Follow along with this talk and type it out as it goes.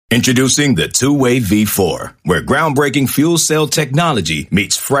Introducing the Two-Way V4, where groundbreaking fuel cell technology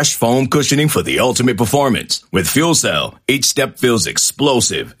meets fresh foam cushioning for the ultimate performance. With Fuel Cell, each step feels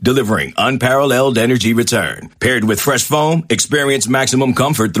explosive, delivering unparalleled energy return. Paired with fresh foam, experience maximum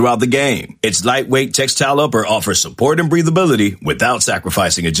comfort throughout the game. Its lightweight textile upper offers support and breathability without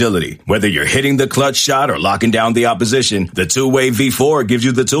sacrificing agility. Whether you're hitting the clutch shot or locking down the opposition, the Two-Way V4 gives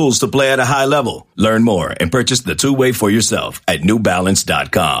you the tools to play at a high level. Learn more and purchase the Two-Way for yourself at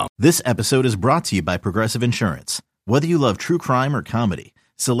newbalance.com. This episode is brought to you by Progressive Insurance. Whether you love true crime or comedy,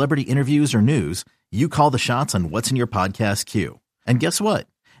 celebrity interviews or news, you call the shots on what's in your podcast queue. And guess what?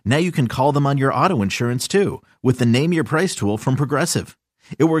 Now you can call them on your auto insurance too with the Name Your Price tool from Progressive.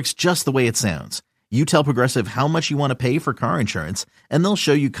 It works just the way it sounds. You tell Progressive how much you want to pay for car insurance, and they'll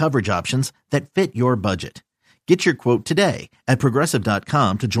show you coverage options that fit your budget. Get your quote today at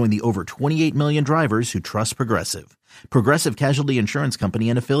Progressive.com to join the over 28 million drivers who trust Progressive. Progressive Casualty Insurance Company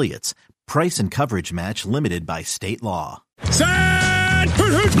and Affiliates. Price and coverage match limited by state law. Blitz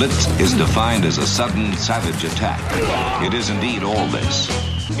is defined as a sudden, savage attack. It is indeed all this.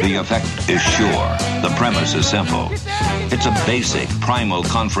 The effect is sure. The premise is simple. It's a basic, primal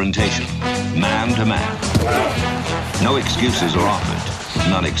confrontation, man to man. No excuses are offered.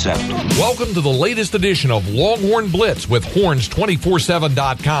 None accepted. Welcome to the latest edition of Longhorn Blitz with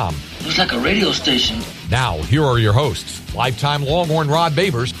horns247.com. Looks like a radio station. Now, here are your hosts. Lifetime Longhorn Rod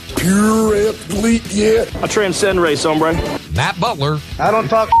Babers. Pure athlete, yeah. I transcend race, hombre. Matt Butler. I don't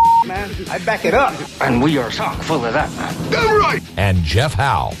talk man. I back it up. And we are chock full of that, man. Damn right. And Jeff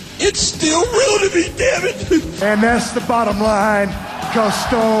Howe. It's still real to me, damn it. And that's the bottom line, because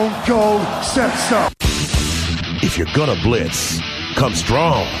Stone Cold said so. If you're gonna blitz, come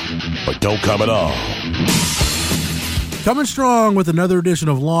strong, but don't come at all. Coming strong with another edition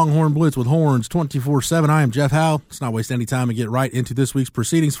of Longhorn Blitz with Horns 24/7. I am Jeff Howe. Let's not waste any time and get right into this week's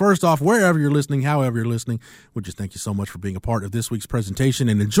proceedings. First off, wherever you're listening, however you're listening, we just thank you so much for being a part of this week's presentation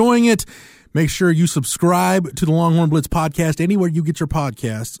and enjoying it. Make sure you subscribe to the Longhorn Blitz podcast anywhere you get your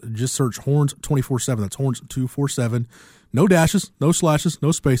podcasts. Just search Horns 24/7. That's Horns 247. No dashes, no slashes,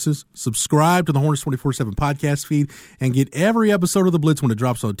 no spaces. Subscribe to the Horns 24/7 podcast feed and get every episode of the Blitz when it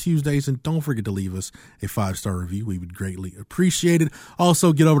drops on Tuesdays. And don't forget to leave us a 5-star review. We would greatly appreciate it.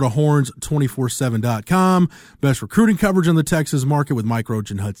 Also, get over to horns247.com. Best recruiting coverage in the Texas market with Mike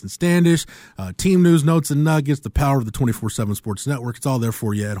Roach and Hudson Standish. Team news, notes, and nuggets. The power of the 24/7 Sports Network. It's all there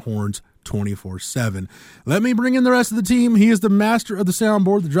for you at Horns 24/7. Let me bring in the rest of the team. He is the master of the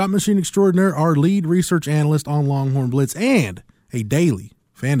soundboard, the drop machine extraordinaire, our lead research analyst on Longhorn Blitz, and a daily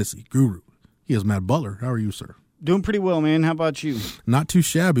fantasy guru. He is Matt Butler. How are you, sir? Doing pretty well, man. How about you? Not too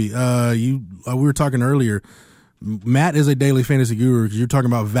shabby. We were talking earlier. Matt is a daily fantasy guru because you're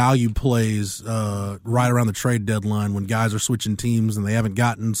talking about value plays right around the trade deadline when guys are switching teams and they haven't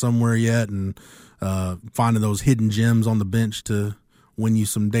gotten somewhere yet, and finding those hidden gems on the bench to win you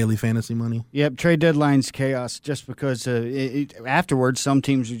some daily fantasy money. Yep, trade deadline's chaos just because afterwards some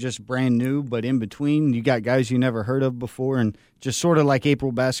teams are just brand new, but in between you got guys you never heard of before, and just sort of like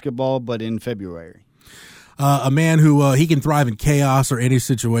April basketball but in February. A man who he can thrive in chaos or any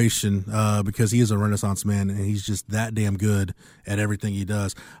situation because he is a Renaissance man and he's just that damn good at everything he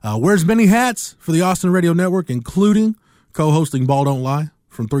does. Wears many hats for the Austin Radio Network, including co-hosting Ball Don't Lie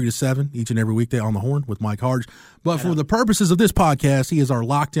from 3 to 7 each and every weekday on the Horn with Mike Harge. But for the purposes of this podcast, he is our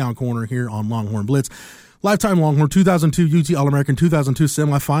lockdown corner here on Longhorn Blitz. Lifetime Longhorn, 2002 UT All-American, 2002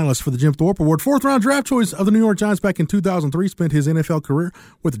 semifinalist for the Jim Thorpe Award, 4th-round draft choice of the New York Giants back in 2003, spent his NFL career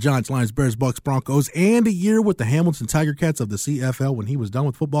with the Giants, Lions, Bears, Bucks, Broncos, and a year with the Hamilton Tiger Cats of the CFL. When he was done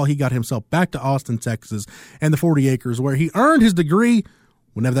with football, he got himself back to Austin, Texas, and the 40 acres, where he earned his degree.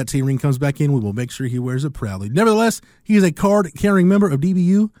 Whenever that team ring comes back in, we will make sure he wears it proudly. Nevertheless, he is a card-carrying member of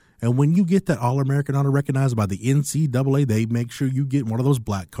DBU, and when you get that All-American honor recognized by the NCAA, they make sure you get one of those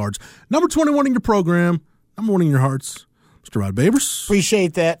black cards. Number 21 in your program, number 1 in your hearts, Mr. Rod Babers.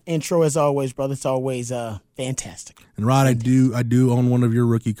 Appreciate that intro as always, brother. It's always fantastic. And Rod, I do own one of your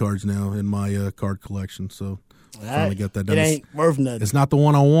rookie cards now in my card collection, so finally got that done. It ain't worth nothing. It's not the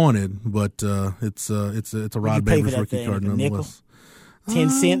one I wanted, but it's a Rod Babers rookie card nonetheless.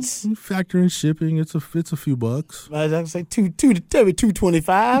 10 cents. You factor in shipping, it's a few bucks. I was say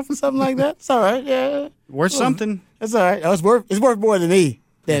 $2.25 or something like that. It's all right, yeah. Worth something. That's all right. It's worth more to me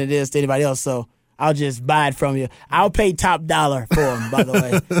than it is to anybody else. So I'll just buy it from you. I'll pay top dollar for them. By the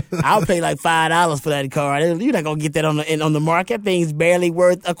way, I'll pay like $5 for that card. You're not gonna get that on the market. That thing's barely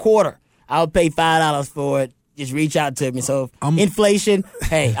worth a quarter. I'll pay $5 for it. Just reach out to me. So inflation,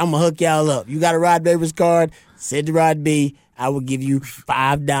 hey, I'm gonna hook y'all up. You got a Rod Babers card. Send to Rod B. I will give you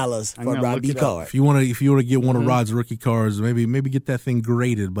 $5 for a Rod B card. If you want to get one of Rod's rookie cards, maybe get that thing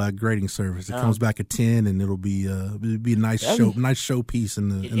graded by a grading service. It comes back a 10, and it'll be a nice showpiece in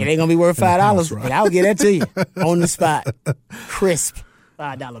the. It ain't gonna be worth $5, but I'll get that to you on the spot, crisp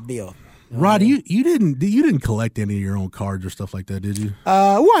 $5 bill. Rod, you didn't collect any of your own cards or stuff like that, did you?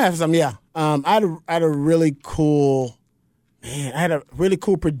 Well, I have some, yeah. I had a really cool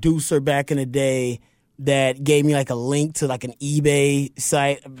producer back in the day that gave me like a link to like an eBay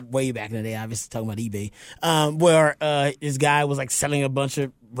site way back in the day, obviously talking about eBay, where this guy was like selling a bunch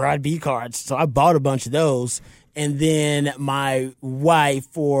of Rod B cards. So I bought a bunch of those. And then my wife,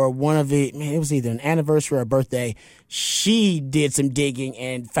 for one of it was either an anniversary or a birthday, she did some digging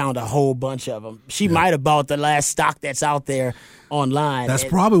and found a whole bunch of them. She might have bought the last stock that's out there online. That's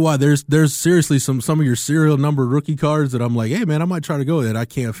probably why there's seriously some of your serial number rookie cards that I'm like, hey man, I might try to go with it. I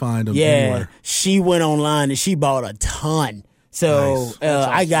can't find them anywhere. She went online and she bought a ton. So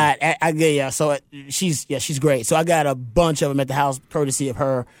nice. So she's great. So I got a bunch of them at the house, courtesy of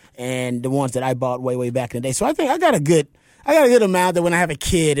her, and the ones that I bought way back in the day. So I think I got a good amount that when I have a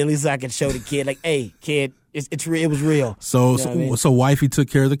kid, at least I can show the kid, like, hey, kid, it was real. So wifey took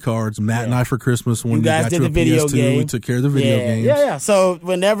care of the cards. Matt and I for Christmas when you guys got did the video PS2, game. We took care of the video games. Yeah. So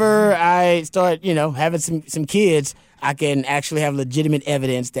whenever I start, having some kids, I can actually have legitimate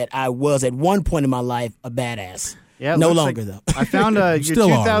evidence that I was at one point in my life a badass. Yeah, no longer though. I found your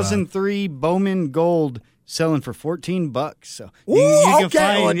 2003 Bowman Gold selling for $14. So you can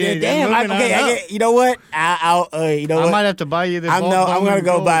find you know what? I might have to buy you this. I'm gonna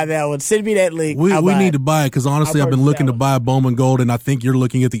go buy that one. Send me that link. We need to buy it because honestly, I've been looking to buy a Bowman Gold, and I think you're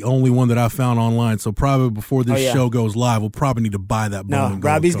looking at the only one that I found online. So probably before this show goes live, we'll probably need to buy that Bowman Gold.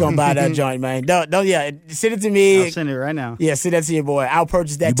 Robbie's gonna buy that joint, man. Don't send it to me. I'll send it right now. Yeah, send that to your boy. I'll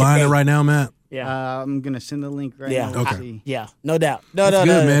purchase that. You buying it right now, Matt? Yeah, I'm gonna send the link right now. Okay. Yeah, no doubt. That's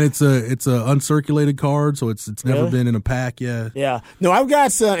good, man. It's a uncirculated card, so it's never been in a pack yet. Yeah. No, I've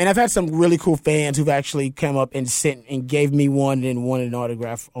got some, and I've had some really cool fans who've actually come up and sent and gave me one and wanted an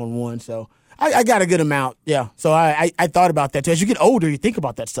autograph on one. So I got a good amount. Yeah. So I thought about that too. As you get older, you think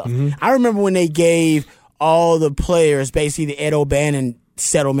about that stuff. Mm-hmm. I remember when they gave all the players basically the Ed O'Bannon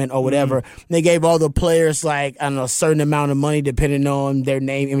settlement or whatever. They gave all the players like, I don't know, a certain amount of money depending on their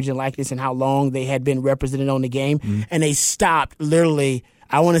name, image, and likeness and how long they had been represented on the game. And they stopped literally,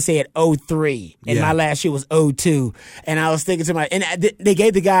 I want to say at 03, and my last year was 02. And I was thinking to myself, and they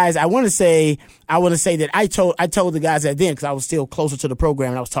gave the guys, I want to say that I told the guys that then because I was still closer to the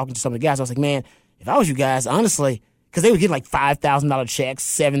program and I was talking to some of the guys. I was like, man, if I was you guys, honestly, because they would get like $5,000 checks,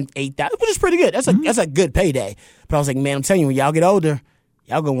 $7,000, $8,000, which is pretty good. That's a good payday. But I was like, man, I'm telling you, when y'all get older,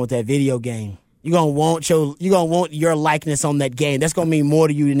 y'all gonna want that video game. You're gonna want your likeness on that game. That's gonna mean more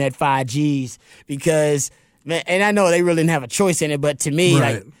to you than that 5 Gs because, man, and I know they really didn't have a choice in it, but to me,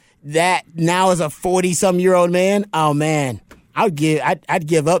 like that now as a 40-some-year-old man, oh man, I'd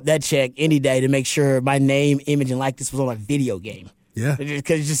give up that check any day to make sure my name, image, and likeness was on a video game. Yeah,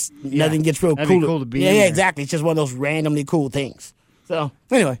 because just nothing gets real cool. Cool to be. Yeah, exactly. It's just one of those randomly cool things. So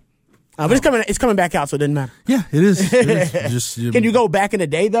anyway. But it's coming back out, so it doesn't matter. Yeah, it is. Just, Can you go back in the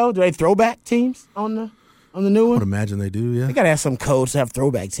day though? Do they throwback teams on the new one? I would imagine they do. Yeah, they gotta have some codes to have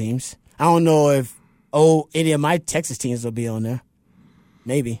throwback teams. I don't know if any of my Texas teams will be on there.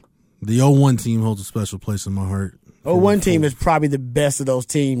 Maybe the 01 team holds a special place in my heart. 01 team is probably the best of those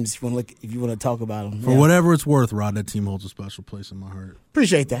teams. If you want to talk about them, for whatever it's worth, Rod, that team holds a special place in my heart.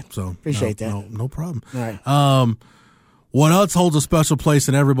 Appreciate that. So appreciate that. No problem. All right. What else holds a special place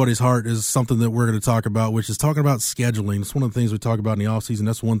in everybody's heart is something that we're going to talk about, which is talking about scheduling. It's one of the things we talk about in the offseason.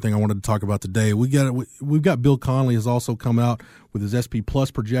 That's one thing I wanted to talk about today. We've got Bill Connelly has also come out with his SP Plus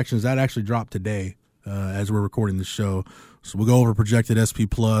projections. That actually dropped today as we're recording the show. So we'll go over projected SP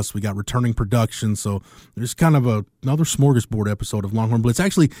Plus. We got returning production. So there's kind of another smorgasbord episode of Longhorn Blitz.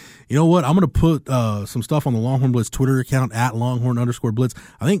 Actually, you know what? I'm going to put some stuff on the Longhorn Blitz Twitter account at Longhorn_Blitz.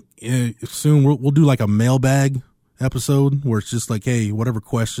 I think soon we'll do like a mailbag episode where it's just like, hey, whatever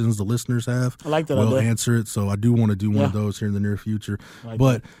questions the listeners have, I like that we'll answer it. So I do want to do one of those here in the near future.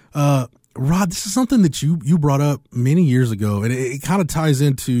 But Rod, this is something that you brought up many years ago, and it kind of ties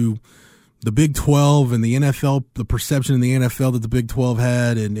into the Big 12 and the NFL, the perception in the NFL that the Big 12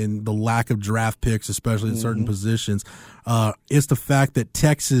 had, and the lack of draft picks, especially in certain positions. It's the fact that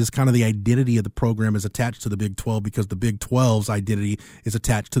Texas, kind of the identity of the program, is attached to the Big 12 because the Big 12's identity is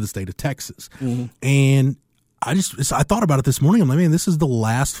attached to the state of Texas. And I thought about it this morning. I'm like, man, this is the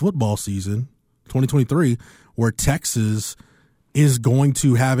last football season, 2023, where Texas is going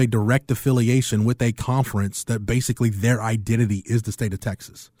to have a direct affiliation with a conference that basically their identity is the state of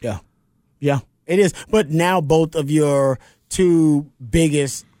Texas. Yeah. It is. But now both of your two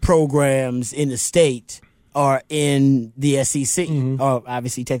biggest programs in the state are in the SEC.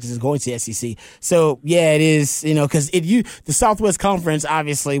 Obviously, Texas is going to the SEC. So, yeah, it is, because the Southwest Conference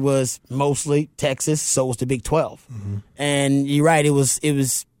obviously was mostly Texas, so was the Big 12. And you're right, it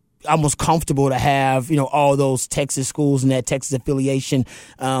was almost comfortable to have, all those Texas schools and that Texas affiliation.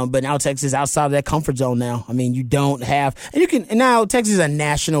 But now Texas is outside of that comfort zone now. I mean, you don't have, and now Texas is a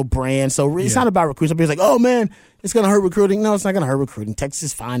national brand, so it's not about recruiting. Some people's like, oh man, it's going to hurt recruiting. No, it's not going to hurt recruiting. Texas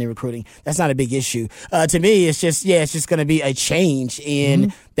is fine in recruiting. That's not a big issue. To me, it's just going to be a change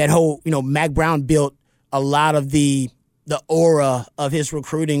in that whole, Mack Brown built a lot of the aura of his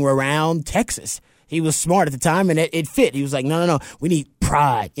recruiting around Texas. He was smart at the time, and it fit. He was like, no, we need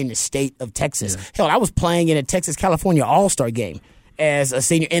pride in the state of Texas. Yeah. Hell, I was playing in a Texas-California All-Star game as a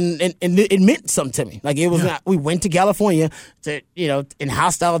senior, and it meant something to me. Like, it was not, we went to California to, in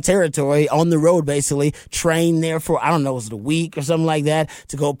hostile territory, on the road, basically, trained there for, I don't know, was it a week or something like that,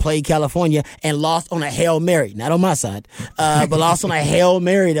 to go play California, and lost on a Hail Mary. Not on my side, but lost on a Hail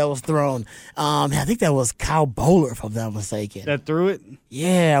Mary that was thrown. I think that was Kyle Bowler, if I'm not mistaken. That threw it?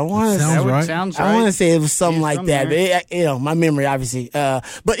 Yeah, I want to say sounds right. I want to say it was something like that. But my memory, obviously.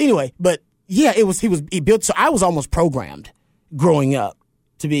 But anyway, yeah, he built. So I was almost programmed growing up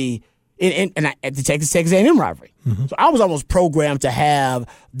to be at the Texas A&M rivalry. So I was almost programmed to have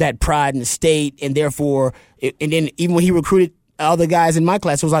that pride in the state, and therefore, and then even when he recruited other guys in my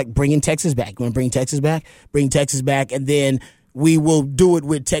class, it was like bringing Texas back. You want to bring Texas back? Bring Texas back, and then we will do it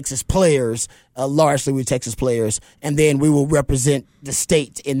with Texas players, largely with Texas players, and then we will represent the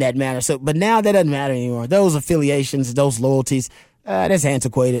state in that manner. So, but now that doesn't matter anymore. Those affiliations, those loyalties, that's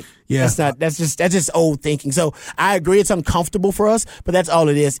antiquated. Yeah, that's just old thinking. So I agree, it's uncomfortable for us, but that's all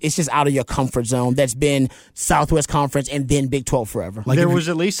it is. It's just out of your comfort zone. That's been Southwest Conference and then Big 12 forever. Like there was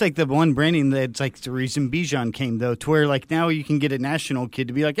at least like the one branding that's like the reason Bijan came though, to where like now you can get a national kid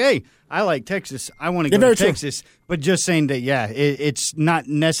to be like, hey, I like Texas, I want to go to Texas. But just saying that, it's not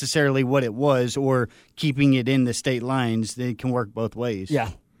necessarily what it was, or keeping it in the state lines. They can work both ways. Yeah,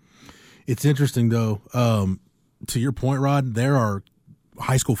 it's interesting though. To your point, Rod, there are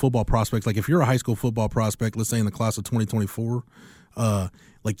high school football prospects. Like if you're a high school football prospect, let's say in the class of 2024,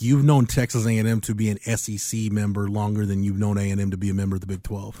 like you've known Texas A&M to be an SEC member longer than you've known A&M to be a member of the Big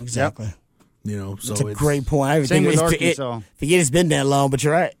 12. Exactly. So it's a great point. Same with Arkansas. Forget it's been that long, but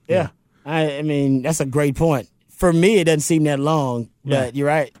you're right. Yeah. I mean, that's a great point. For me, it doesn't seem that long, but you're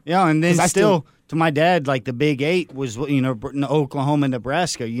right. Yeah, and then still to my dad, like the Big 8 was, Oklahoma,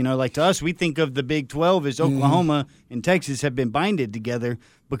 Nebraska. Like to us, we think of the Big 12 as Oklahoma and Texas have been binded together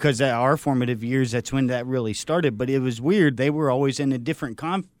because at our formative years, that's when that really started. But it was weird. They were always in a different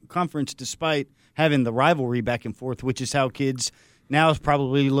conference despite having the rivalry back and forth, which is how kids now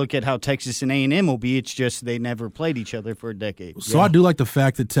probably look at how Texas and A&M will be. It's just they never played each other for a decade. So I do like the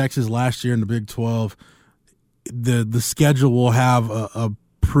fact that Texas last year in the Big 12, the schedule will have a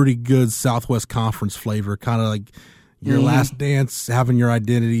pretty good Southwest Conference flavor, kind of like your last dance, having your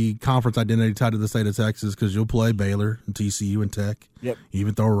conference identity tied to the state of Texas, because you'll play Baylor and TCU and Tech. Yep. You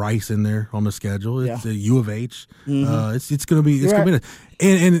even throw Rice in there on the schedule. It's a U of H. It's going to be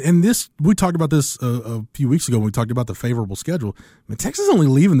and this, we talked about this a few weeks ago when we talked about the favorable schedule. I mean, Texas is only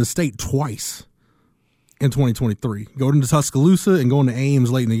leaving the state twice in 2023, going to Tuscaloosa and going to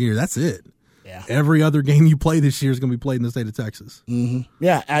Ames late in the year. That's it. Yeah. Every other game you play this year is going to be played in the state of Texas.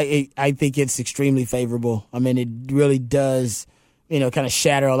 Yeah, I think it's extremely favorable. I mean, it really does, kind of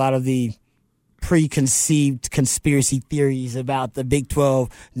shatter a lot of the preconceived conspiracy theories about the Big 12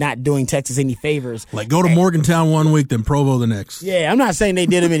 not doing Texas any favors. Like go to Morgantown one week, then Provo the next. Yeah, I'm not saying they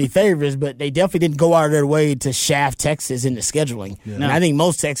did them any favors, but they definitely didn't go out of their way to shaft Texas into scheduling. Yeah. And I think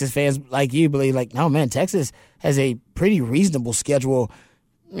most Texas fans, like you, believe like, no, man, Texas has a pretty reasonable schedule.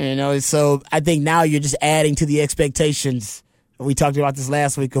 So I think now you're just adding to the expectations. We talked about this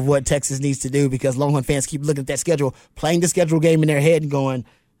last week of what Texas needs to do, because Longhorn fans keep looking at that schedule, playing the schedule game in their head and going,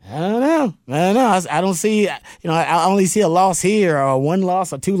 I don't know. I don't see, I only see a loss here or one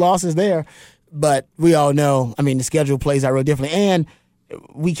loss or two losses there. But we all know, I mean, the schedule plays out real differently. And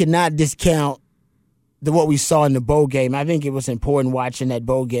we cannot discount what we saw in the bowl game. I think it was important watching that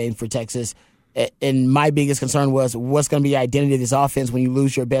bowl game for Texas. And my biggest concern was what's going to be the identity of this offense when you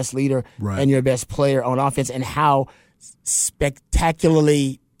lose your best leader and your best player on offense, and how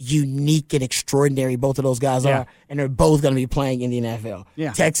spectacularly unique and extraordinary both of those guys are. And they're both going to be playing in the NFL.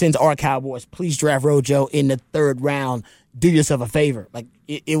 Yeah. Texans or Cowboys, please draft Rojo in the third round. Do yourself a favor. Like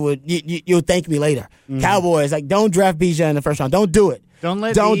you'll thank me later. Cowboys, like don't draft Bijan in the first round. Don't do it. Don't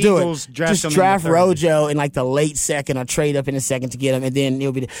let Don't the do Eagles it. draft Just him draft in the third. Rojo in like the late second or trade up in the second to get him, and then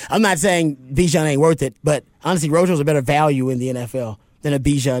he'll be. I'm not saying Bijan ain't worth it, but honestly, Rojo's a better value in the NFL than a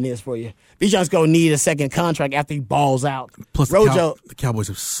Bijan is for you. Bijan's going to need a second contract after he balls out. Plus, Rojo, the Cowboys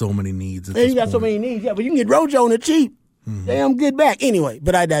have so many needs. you got so many needs, yeah, but you can get Rojo on the cheap. Damn good back. Anyway,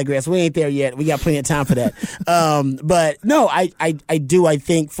 but I digress. We ain't there yet. We got plenty of time for that. But no, I do. I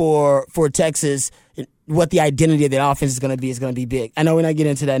think for Texas, what the identity of the offense is going to be big. I know we're not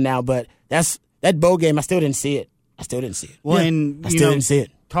getting into that now, but that bowl game. I still didn't see it. Well, and I still didn't see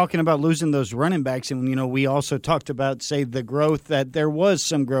it. Talking about losing those running backs, and we also talked about, say, the growth, that there was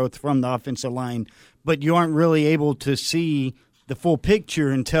some growth from the offensive line, but you aren't really able to see the full picture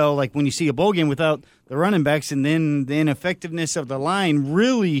until, like, when you see a bowl game without the running backs, and then the ineffectiveness of the line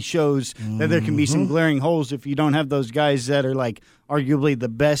really shows that there can be some glaring holes if you don't have those guys that are, like, arguably the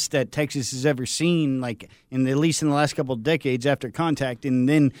best that Texas has ever seen, like, at least in the last couple of decades after contact. And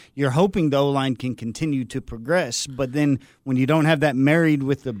then you're hoping the O-line can continue to progress. But then when you don't have that married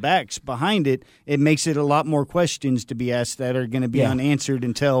with the backs behind it, it makes it a lot more questions to be asked that are going to be unanswered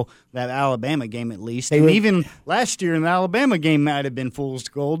until that Alabama game, at least. And even last year in the Alabama game might have been fool's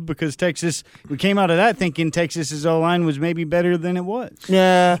gold, because we came out of that thinking Texas's O-line was maybe better than it was.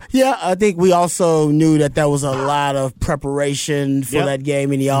 Yeah. I think we also knew that there was a lot of preparation for that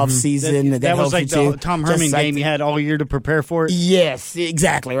game in the offseason. That was like the Tom Herman game you had all year to prepare for it. Yes,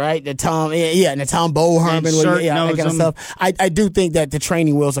 exactly, right? The Tom Bo Herman, that kind of stuff. I do think that the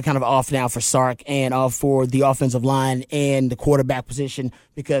training wheels are kind of off now for Sark and off for the offensive line and the quarterback position,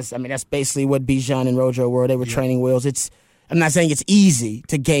 because, that's basically what Bijan and Rojo were. They were training wheels. I'm not saying it's easy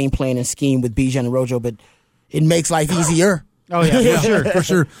to game plan and scheme with Bijan and Rojo, but it makes life easier. Oh, yeah, for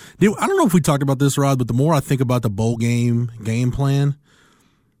sure. Dude, I don't know if we talked about this, Rod, but the more I think about the bowl game plan,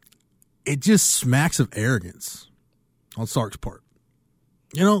 it just smacks of arrogance on Sark's part.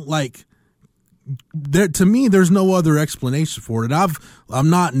 To me, there's no other explanation for it. I'm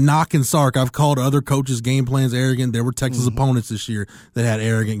not knocking Sark. I've called other coaches' game plans arrogant. There were Texas opponents this year that had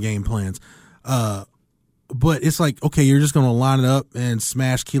arrogant game plans. But it's like, okay, you're just going to line it up and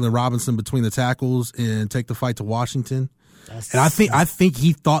smash Keelan Robinson between the tackles and take the fight to Washington. And I think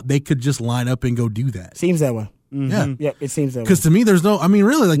he thought they could just line up and go do that. Seems that way. Yeah. Yep, it seems that way. Because to me, there's there's not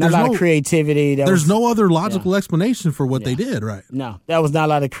a lot of creativity. There's no other logical explanation for what they did, right? No, that was not a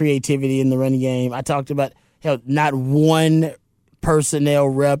lot of creativity in the running game. I talked about not one personnel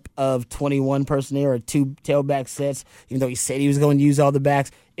rep of 21 personnel or 2 tailback sets, even though he said he was going to use all the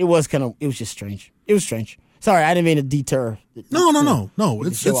backs. It was just strange. It was strange. Sorry, I didn't mean to deter. No.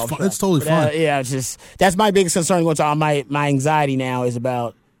 It's totally fine. That's my biggest concern. What's all my anxiety now is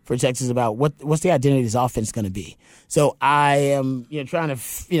about for Texas about what's the identity of this offense going to be. So I am trying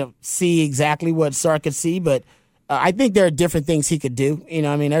to see exactly what Sark could see, but I think there are different things he could do.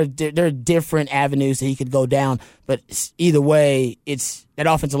 There are different avenues that he could go down, but either way, that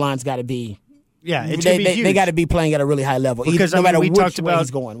offensive line's got to be. Yeah, they got to be playing at a really high level. Because no matter we which talked way about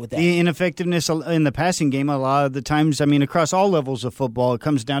he's going with that. The ineffectiveness in the passing game a lot of the times. Across all levels of football, it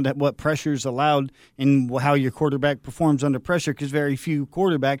comes down to what pressure is allowed and how your quarterback performs under pressure. Because very few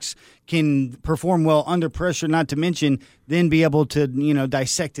quarterbacks can perform well under pressure. Not to mention then be able to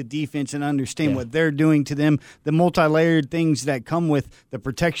dissect a defense and understand what they're doing to them. The multi-layered things that come with the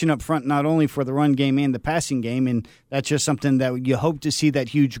protection up front, not only for the run game and the passing game, and that's just something that you hope to see that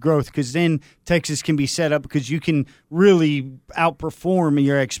huge growth. Because then Texas can be set up because you can really outperform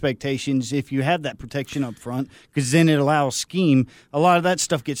your expectations if you have that protection up front, because then it allows scheme. A lot of that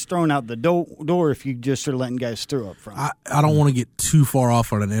stuff gets thrown out the door if you just are letting guys through up front. I don't want to get too far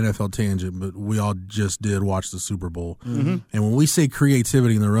off on an NFL tangent, but we all just did watch the Super Bowl. Mm-hmm. And when we say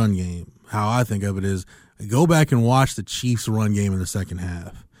creativity in the run game, how I think of it is go back and watch the Chiefs' run game in the second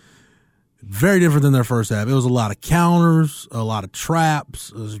half. Very different than their first half. It was a lot of counters, a lot of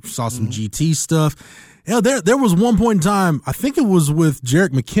traps. Saw some GT stuff. There was one point in time, I think it was with Jerick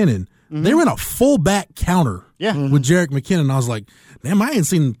McKinnon. They ran a fullback counter with Jerick McKinnon. I was like, damn, I ain't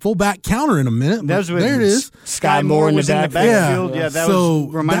seen fullback counter in a minute. There it is. Sky Moore in the backfield. Yeah, that was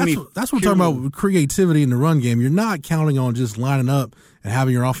reminding me. That's what we're talking about with creativity in the run game. You're not counting on just lining up and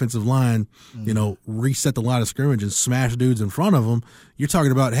having your offensive line, reset the line of scrimmage and smash dudes in front of them. You're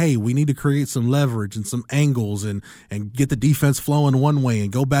talking about, hey, we need to create some leverage and some angles and get the defense flowing one way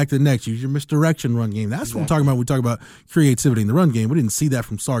and go back to the next. Use your misdirection run game. That's what I'm talking about. We talk about creativity in the run game. We didn't see that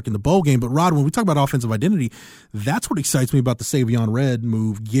from Sark in the bowl game. But, Rod, when we talk about offensive identity, that's what excites me about the Savion Red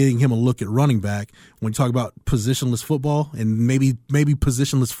move, getting him a look at running back. When you talk about positionless football, and maybe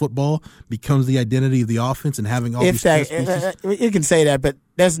positionless football becomes the identity of the offense and having all these pieces. You can say that, but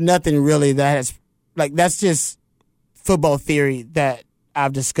there's nothing really that has – that's just football theory that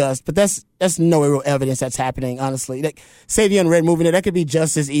I've discussed, but that's no real evidence that's happening, honestly. Like, Savion Red moving it, that could be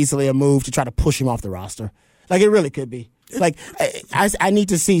just as easily a move to try to push him off the roster. Like, it really could be. Like, I need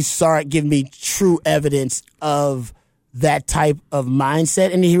to see Sark give me true evidence of that type of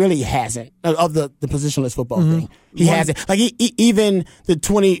mindset, and he really hasn't, of the positionless football thing. He hasn't. Like, even the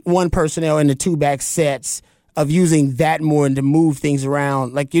 21 personnel and the two-back sets of using that more and to move things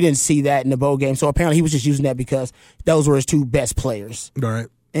around, like, you didn't see that in the bowl game. So apparently he was just using that because those were his two best players. All right.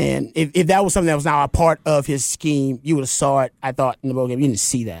 And if that was something that was now a part of his scheme, you would have saw it, I thought, in the bowl game. You didn't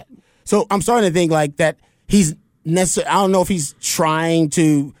see that. So I'm starting to think, like, that he's necessarily, I don't know if he's trying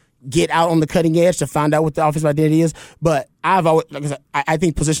to get out on the cutting edge to find out what the offensive identity is, but I've always, like I said, I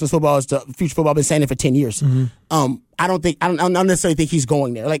think positionless football is the future football. I've been saying it for 10 years. I don't necessarily think he's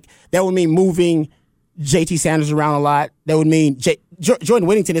going there. Like, that would mean moving JT Sanders around a lot. That would mean Jordan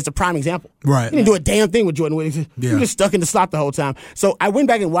Whittington is a prime example. Right. He didn't do a damn thing with Jordan Whittington. Yeah. He was just stuck in the slot the whole time. So I went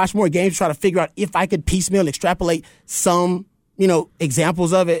back and watched more games to try to figure out if I could piecemeal extrapolate some,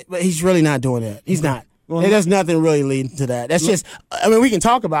 examples of it, but he's really not doing that. He's not. Well, there's nothing really leading to that. That's just, we can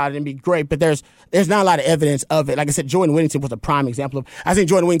talk about it and be great, but there's not a lot of evidence of it. Like I said, Jordan Whittington was a prime example of, I think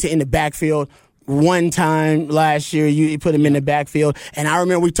Jordan Whittington in the backfield one time last year, you put him in the backfield, and I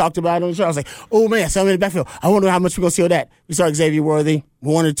remember we talked about it on the show. I was like, oh man, so I'm in the backfield. I wonder how much we're going to see of that. We saw Xavier Worthy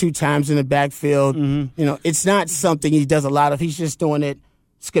 1 or 2 times in the backfield. It's not something he does a lot of. He's just doing it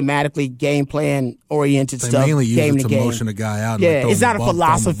schematically, game plan oriented stuff. They mainly use game it to to game. motion a guy out. Yeah, it's not a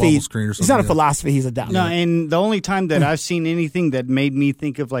philosophy. It's not a philosophy he's adopted. No, and the only time that I've seen anything that made me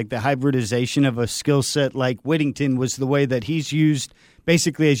think of like the hybridization of a skill set like Whittington was the way that he's used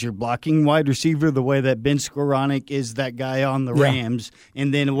basically as your blocking wide receiver, the way that Ben Skoranek is that guy on the Rams,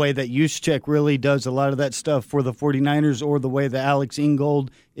 and then the way that Juszczyk really does a lot of that stuff for the 49ers, or the way that Alex Ingold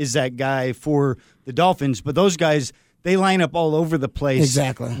is that guy for the Dolphins. But those guys, they line up all over the place.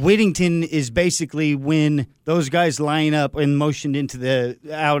 Exactly. Whittington is basically when those guys line up and motioned into the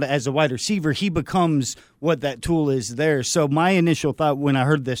out as a wide receiver, he becomes what that tool is there. So my initial thought when I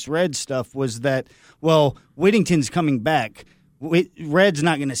heard this Red stuff was that, well, Whittington's coming back. Red's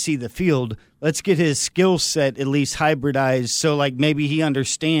not going to see the field. Let's get his skill set at least hybridized so like maybe he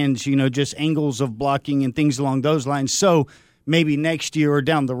understands, just angles of blocking and things along those lines. So maybe next year or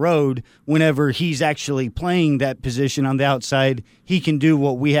down the road, whenever he's actually playing that position on the outside, he can do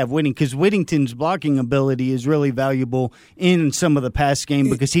what we have Whittington. Because Whittington's blocking ability is really valuable in some of the pass game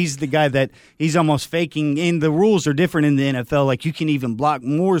because he's the guy that he's almost faking. And the rules are different in the NFL. Like you can even block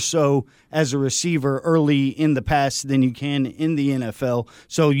more so as a receiver early in the pass than you can in the NFL.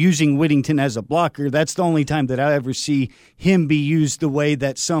 So using Whittington as a blocker, that's the only time that I ever see him be used the way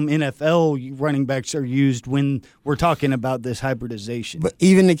that some NFL running backs are used when we're talking about this hybridization. But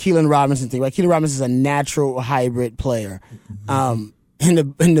even the Keelan Robinson thing, right? Keelan Robinson is a natural hybrid player. In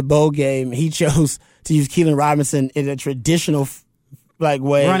the bowl game, he chose to use Keelan Robinson in a traditional way,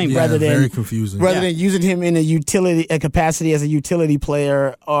 rather than very confusing. Rather than using him in a capacity as a utility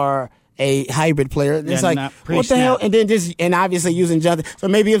player or a hybrid player. It's like, what the hell? And then and obviously using Jonathan. So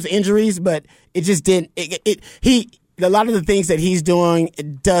maybe it was injuries, but it just didn't. A lot of the things that he's doing,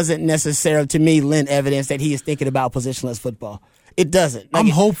 it doesn't necessarily, to me, lend evidence that he is thinking about positionless football. It doesn't. I'm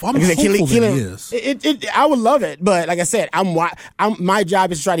hopeful that he is. I would love it, but like I said, my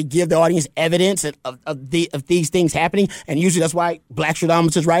job is to try to give the audience evidence of these things happening, and usually that's why Black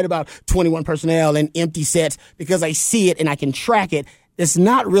Stradamus is right about 21 personnel and empty sets, because I see it and I can track it. There's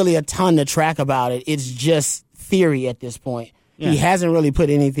not really a ton to track about it. It's just theory at this point. Yeah. He hasn't really put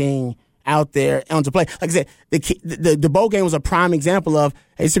anything out there onto play. Like I said, the bowl game was a prime example of,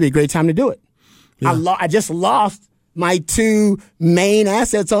 hey, this would be a great time to do it. Yeah. I just lost my 2 main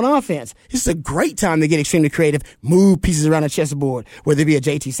assets on offense. This is a great time to get extremely creative, move pieces around the chessboard, whether it be a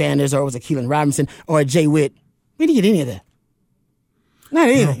JT Sanders or it was a Keelan Robinson or a Jay Witt. We didn't get any of that. Not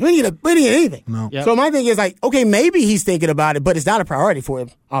anything. No. We didn't get anything. No. Yep. So my thing is like, okay, maybe he's thinking about it, but it's not a priority for him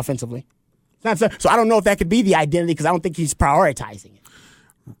offensively. It's not so I don't know if that could be the identity because I don't think he's prioritizing it.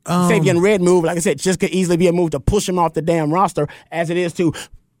 Savion Red move, like I said, just could easily be a move to push him off the damn roster as it is to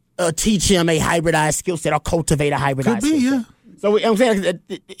teach him a hybridized skill set or cultivate a hybridized skill set. Yeah. So I'm saying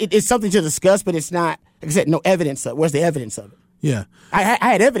it's something to discuss, but it's not, like I said, no evidence of it. Where's the evidence of it? Yeah. I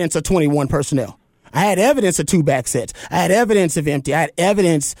had evidence of 21 personnel. I had evidence of 2 back sets. I had evidence of empty. I had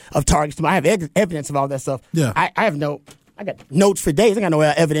evidence of targets. I have evidence of all that stuff. Yeah. I got notes for days. I got no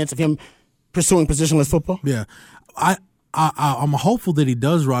evidence of him pursuing positionless football. Yeah. I'm hopeful that he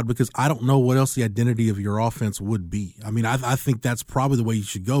does, Rod, because I don't know what else the identity of your offense would be. I mean, I think that's probably the way you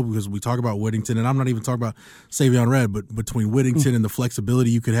should go because we talk about Whittington, and I'm not even talking about Savion Red, but between Whittington and the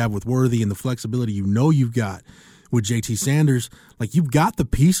flexibility you could have with Worthy and the flexibility you've got with JT Sanders. Like, you've got the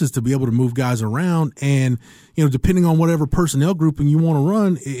pieces to be able to move guys around, and depending on whatever personnel grouping you want to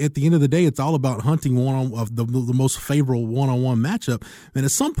run, at the end of the day, it's all about hunting the most favorable one-on-one matchup. And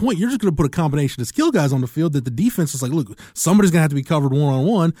at some point, you're just going to put a combination of skill guys on the field that the defense is like, look, somebody's going to have to be covered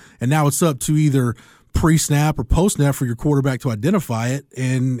one-on-one, and now it's up to either pre-snap or post-snap for your quarterback to identify it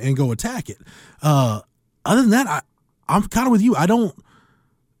and go attack it. Other than that, I'm kind of with you.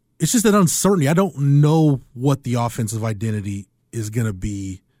 It's just that uncertainty. I don't know what the offensive identity is going to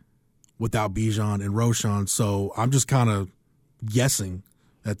be without Bijan and Roschon, so I'm just kind of guessing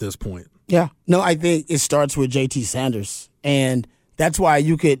at this point. Yeah. No, I think it starts with JT Sanders, and that's why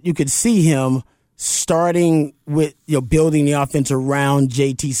you could see him starting with building the offense around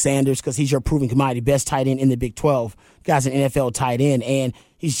JT Sanders because he's your proven commodity, best tight end in the Big 12. Guy's an NFL tight end, and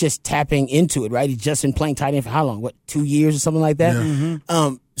he's just tapping into it, right? He's just been playing tight end for how long? 2 years or something like that?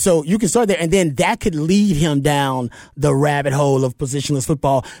 Yeah. So you can start there, and then that could lead him down the rabbit hole of positionless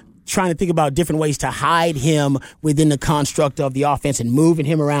football, trying to think about different ways to hide him within the construct of the offense and moving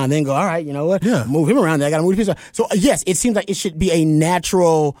him around. Then go, all right, you know what? Yeah. Move him around. I got to move him around. So, yes, it seems like it should be a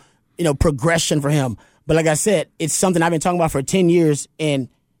natural progression for him. But like I said, it's something I've been talking about for 10 years, and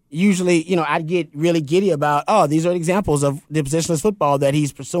usually, I'd get really giddy about, these are examples of the positionless football that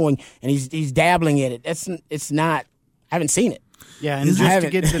he's pursuing, and he's dabbling in it. It's not, I haven't seen it. Yeah, and just to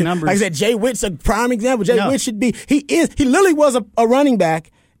get the numbers. Like I said, Jay Witt's a prime example. Witt should be, he literally was a running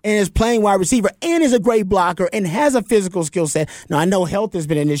back and is playing wide receiver and is a great blocker and has a physical skill set. Now, I know health has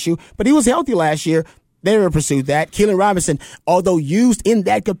been an issue, but he was healthy last year. They never pursued that. Keelan Robinson, although used in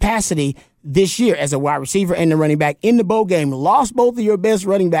that capacity this year as a wide receiver and the running back in the bowl game, lost both of your best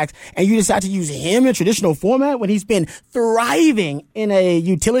running backs, and you decide to use him in a traditional format when he's been thriving in a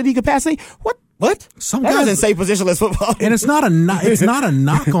utility capacity? What? Some guys doesn't say positionless football. And it's not a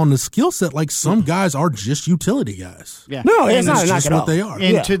knock on the skill set. Like, some guys are just utility guys. Yeah. No, it's not a knock just at what all. they are.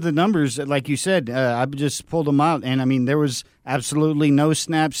 And to the numbers, like you said, I just pulled them out, and I mean, there was absolutely no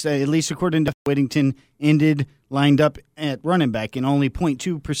snaps, at least according to Whittington, lined up at running back, and only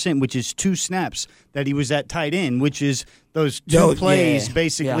 0.2%, which is 2 snaps that he was at tight end, which is those 2 plays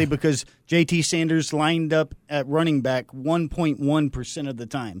basically because JT Sanders lined up at running back 1.1% of the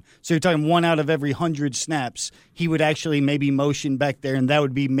time. So you're talking 1 out of every 100 snaps, he would actually maybe motion back there, and that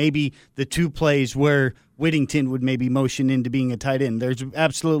would be maybe the 2 plays where Whittington would maybe motion into being a tight end. There's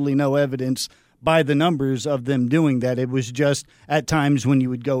absolutely no evidence by the numbers of them doing that. It was just at times when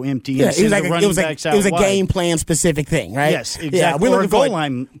you would go empty. Yeah, and it was a game plan specific thing, right? Yes, exactly. Yeah, we're looking for a goal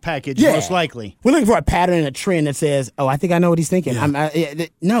line package, most likely. We're looking for a pattern and a trend that says, I think I know what he's thinking. Yeah.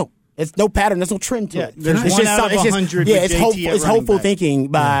 No. It's no pattern. There's no trend to it. There's it's 1 out of 100 with JT it's hopeful thinking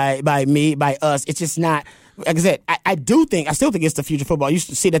by me, by us. It's just not. Like I said, I still think it's the future of football. You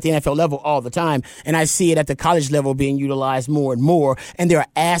see it at the NFL level all the time, and I see it at the college level being utilized more and more, and there are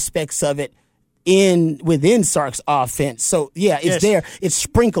aspects of it within Sark's offense. So, it's there. It's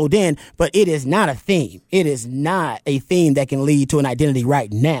sprinkled in, but it is not a theme. It is not a theme that can lead to an identity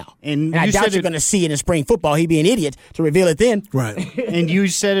right now. And I doubt you're going to see it in spring football. He'd be an idiot to reveal it then. Right. And you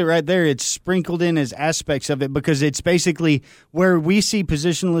said it right there. It's sprinkled in as aspects of it because it's basically where we see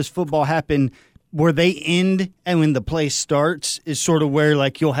positionless football happen. Where they end and when the play starts is sort of where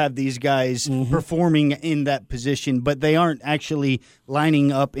like you'll have these guys performing in that position, but they aren't actually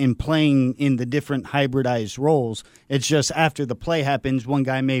lining up and playing in the different hybridized roles. It's just after the play happens, one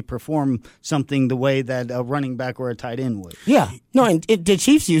guy may perform something the way that a running back or a tight end would. Yeah. No, and the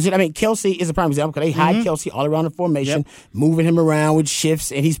Chiefs use it. I mean, Kelsey is a prime example because they hide Kelsey all around the formation, moving him around with shifts,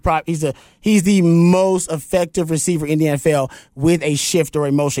 and he's the most effective receiver in the NFL with a shift or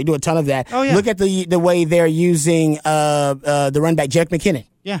a motion. They do a ton of that. Oh, yeah. Look at the way they're using the running back, Jerick McKinnon.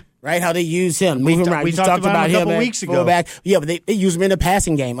 Yeah. Right? How they use him. Move him around. We talked about him a couple weeks ago. Fullback. Yeah, but they use him in the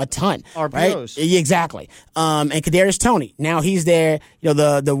passing game a ton. RPOs. Right? Yeah, exactly. And Kadarius Toney. Now he's there,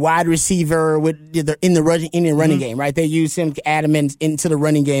 the wide receiver in the running game, right? They use him to add him into the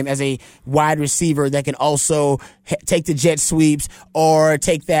running game as a wide receiver that can also take the jet sweeps or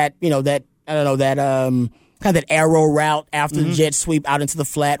take that, that kind of that arrow route after the jet sweep out into the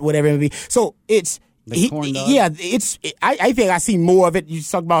flat, whatever it may be. So it's I think I see more of it. You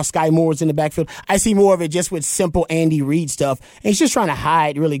talk about Sky Moore's in the backfield. I see more of it just with simple Andy Reid stuff. And he's just trying to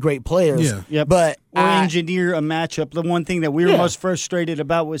hide really great players. Yeah. But Or engineer a matchup. The one thing that we were most frustrated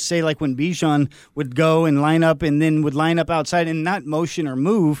about was, say, like when Bijan would go and line up and then would line up outside and not motion or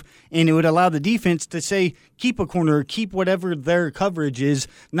move, and it would allow the defense to, say, keep a corner, keep whatever their coverage is,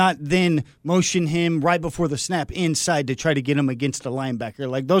 not then motion him right before the snap inside to try to get him against a linebacker.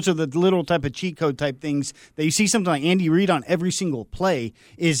 Like, those are the little type of cheat code type things that you see something like Andy Reid on every single play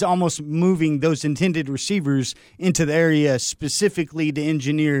is almost moving those intended receivers into the area specifically to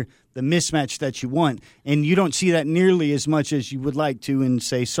engineer the mismatch that you want. And you don't see that nearly as much as you would like to in,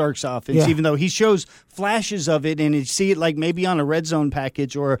 say, Sark's offense, even though he shows flashes of it, and you see it like maybe on a red zone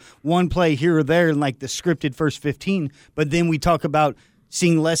package or one play here or there in like the scripted first 15. But then we talk about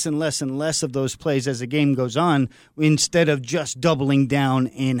seeing less and less and less of those plays as the game goes on instead of just doubling down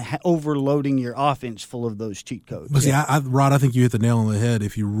and overloading your offense full of those cheat codes. But see, Rod, I think you hit the nail on the head.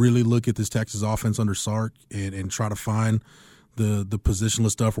 If you really look at this Texas offense under Sark and try to find the positionless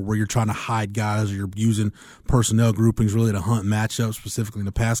stuff or where you're trying to hide guys or you're using personnel groupings really to hunt matchups specifically in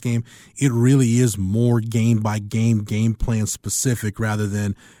the pass game, it really is more game-by-game, game plan specific rather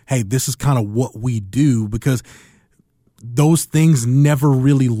than, hey, this is kind of what we do, because those things never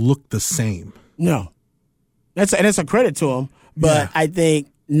really look the same. No. That's a credit to him, but I think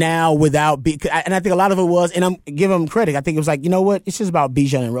now without and I think a lot of it was, and I'm giving him credit, I think it was like, you know what, it's just about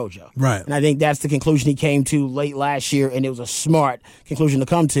Bijan and Rojo. Right. And I think that's the conclusion he came to late last year, and it was a smart conclusion to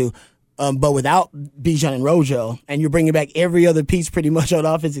come to. But without Bijan and Rojo, and you're bringing back every other piece pretty much on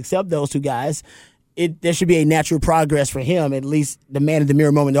offense except those two guys, there should be a natural progress for him, at least the man in the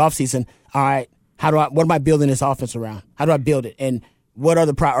mirror moment in the offseason. All right, what am I building this offense around? How do I build it? And what are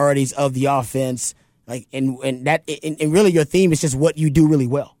the priorities of the offense? Like, and really your theme is just what you do really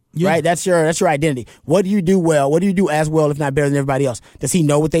well, right? That's your identity. What do you do well? What do you do as well, if not better than everybody else? Does he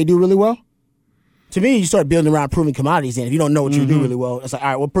know what they do really well? To me, you start building around proven commodities. And if you don't know what you do really well, it's like, all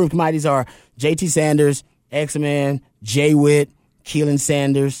right, well, proven commodities are J.T. Sanders, X-Man, Jay Witt, Keelan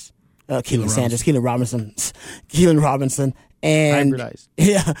Robinson. And hybridized.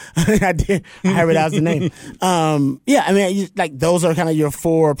 Yeah, I did. I hybridized the name. I mean, like those are kind of your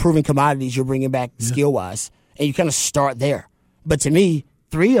four proven commodities you're bringing back skill wise, and you kind of start there. But to me,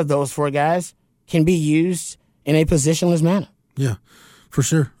 3 of those 4 guys can be used in a positionless manner. Yeah, for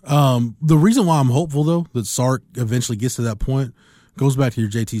sure. The reason why I'm hopeful though that Sark eventually gets to that point goes back to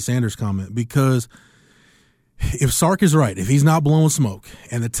your JT Sanders comment, because if Sark is right, if he's not blowing smoke,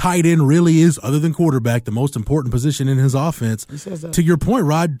 and the tight end really is, other than quarterback, the most important position in his offense, to your point,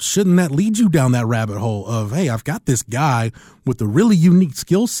 Rod, shouldn't that lead you down that rabbit hole of, hey, I've got this guy with a really unique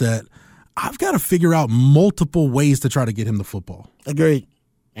skill set. I've got to figure out multiple ways to try to get him the football. Agreed.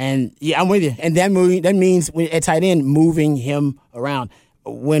 And, I'm with you. And that means at tight end, moving him around.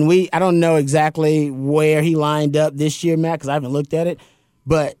 I don't know exactly where he lined up this year, Matt, because I haven't looked at it.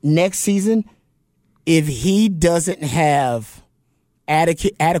 But next season, if he doesn't have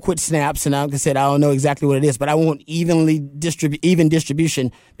adequate snaps, and like I said, I don't know exactly what it is, but I want even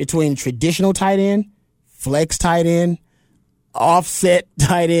distribution between traditional tight end, flex tight end, offset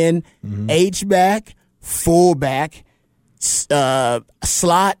tight end, H-back, fullback,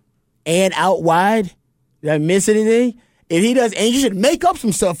 slot, and out wide. Did I miss anything? If he does, and you should make up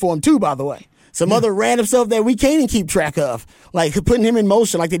some stuff for him too, by the way. Some other random stuff that we can't even keep track of, like putting him in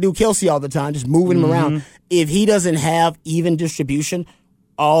motion like they do Kelsey all the time, just moving him around. If he doesn't have even distribution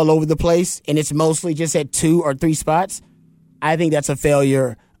all over the place, and it's mostly just at 2 or 3 spots, I think that's a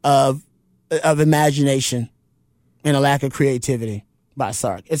failure of imagination and a lack of creativity by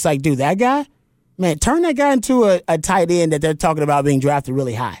Sark. It's like, dude, that guy, man, turn that guy into a tight end that they're talking about being drafted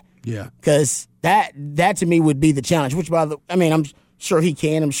really high. Yeah. Because that to me would be the challenge, which I'm sure he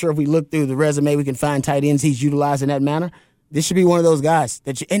can. I'm sure if we look through the resume, we can find tight ends he's utilized in that manner. This should be one of those guys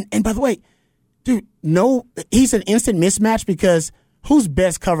that and by the way, dude, no, he's an instant mismatch because whose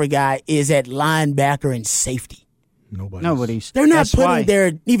best cover guy is at linebacker and safety? Nobody's. They're not putting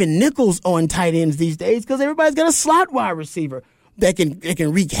their even nickels on tight ends these days because everybody's got a slot wide receiver that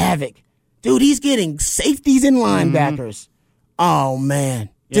can wreak havoc. Dude, he's getting safeties and linebackers. Oh man.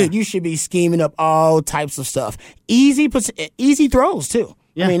 Dude, you should be scheming up all types of stuff. Easy throws, too.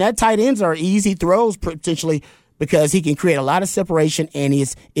 Yeah. I mean, that tight ends are easy throws potentially because he can create a lot of separation and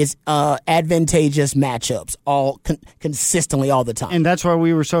it's advantageous matchups all consistently all the time. And that's why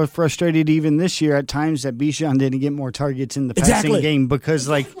we were so frustrated even this year at times that Bijan didn't get more targets in the passing game because,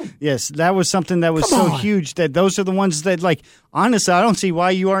 that was something that was huge that those are the ones that, honestly, I don't see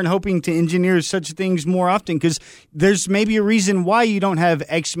why you aren't hoping to engineer such things more often because there's maybe a reason why you don't have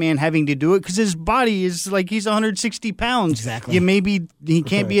X-Man having to do it because his body is he's 160 pounds. Exactly. He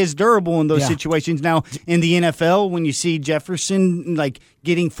can't be as durable in those situations. Now, in the NFL, NFL, when you see Jefferson like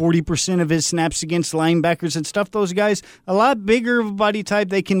getting 40% of his snaps against linebackers and stuff, those guys, a lot bigger of a body type,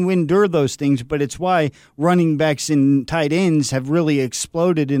 they can endure those things. But it's why running backs and tight ends have really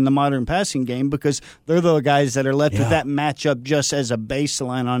exploded in the modern passing game, because they're the guys that are left with that matchup just as a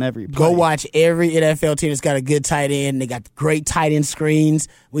baseline on every play. Go watch every NFL team that's got a good tight end. They got great tight end screens.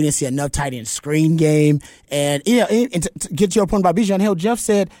 We didn't see enough tight end screen game. And, and to get your point about Bijan, hell, Jeff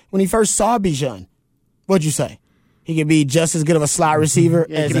said when he first saw Bijan, what'd you say? He could be just as good of a slot receiver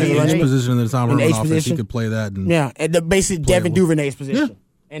as in a running H position in the Tom Herman offense. position. He could play that. And basically Devin Duvernay's position. Yeah.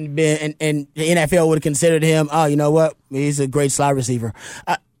 And the NFL would have considered him, oh, you know what? He's a great slot receiver.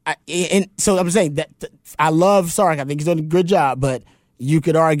 And so I'm saying that I love Sark. I think he's done a good job, but you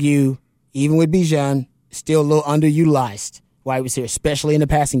could argue, even with Bijan, still a little underutilized wide receiver, especially in the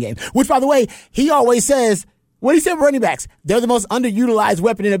passing game. Which, by the way, he always says, what he said for running backs, they're the most underutilized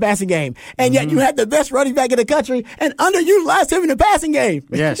weapon in the passing game. And yet you have the best running back in the country and underutilized him in the passing game.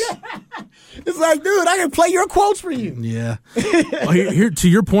 Yes. It's like, dude, I can play your quotes for you. Yeah. Well, here, to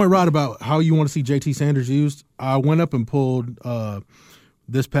your point, Rod, about how you want to see JT Sanders used, I went up and pulled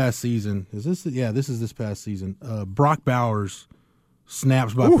this past season. This is this past season. Brock Bowers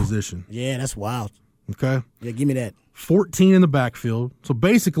snaps by position. Yeah, that's wild. Okay? Yeah, give me that. 14 in the backfield. So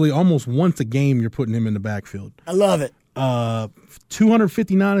basically almost once a game you're putting him in the backfield. I love it.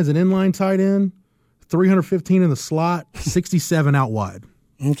 259 as an inline tight end, 315 in the slot, 67 out wide.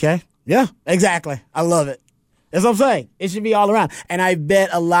 Okay. Yeah, exactly. I love it. That's what I'm saying. It should be all around. And I bet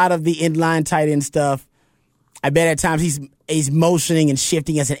a lot of the inline tight end stuff, I bet at times he's motioning and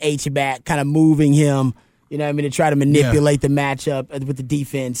shifting as an H-back, kind of moving him, to try to manipulate the matchup with the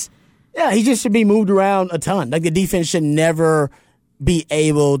defense. Yeah, he just should be moved around a ton. Like, the defense should never be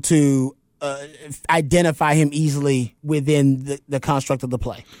able to identify him easily within the construct of the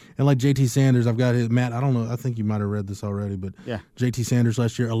play. And like JT Sanders, I've got Matt, I don't know, I think you might have read this already, but JT Sanders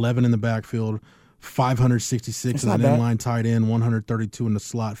last year, 11 in the backfield, 566 as an inline tight end, 132 in the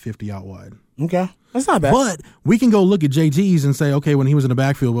slot, 50 out wide. Okay, that's not bad. But we can go look at JT's and say, okay, when he was in the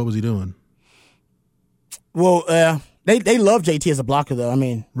backfield, what was he doing? Well, They love JT as a blocker, though. I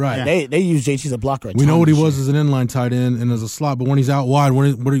mean, right? They use JT as a blocker. We know what he was as an inline tight end and as a slot, but when he's out wide, what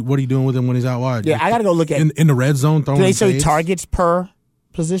are you doing with him when he's out wide? Yeah, I got to go look at in the red zone. Do they say targets per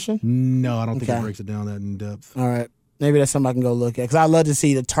position? No, I don't think it breaks it down that in depth. All right, maybe that's something I can go look at because I'd love to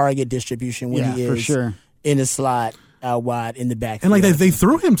see the target distribution when he is for sure in the slot, out wide, in the back. And like they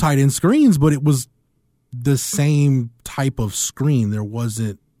threw him tight end screens, but it was the same type of screen. There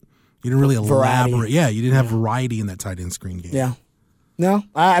wasn't. You didn't really elaborate. Yeah, you didn't have variety in that tight end screen game. Yeah. No,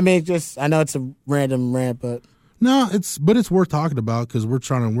 I mean, I know it's a random rant, but no, it's worth talking about because we're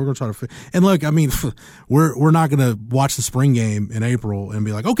going to try to. And look, I mean, we're not going to watch the spring game in April and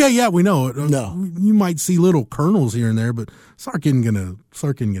be like, okay, yeah, we know it. No, you might see little kernels here and there, but Sark isn't gonna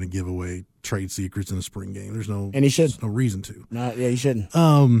give away trade secrets in the spring game. There's no, and he should. There's no reason to. No, yeah, he shouldn't.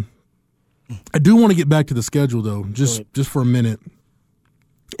 I do want to get back to the schedule though, just for a minute.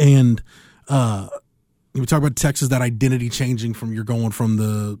 And we talk about Texas, that identity changing from you're going from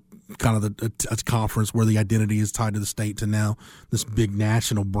the kind of a conference where the identity is tied to the state to now this big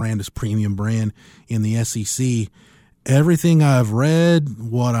national brand, this premium brand in the SEC. Everything I've read,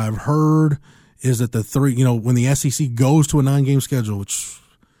 what I've heard is that the three, when the SEC goes to a 9-game schedule, which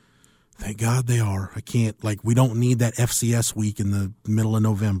thank God they are. We don't need that FCS week in the middle of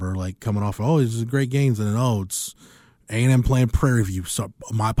November, like coming off, these are great games, and then, it's A&M playing Prairie View. So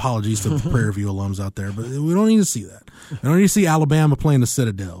my apologies to the Prairie View alums out there, but we don't need to see that. We don't need to see Alabama playing the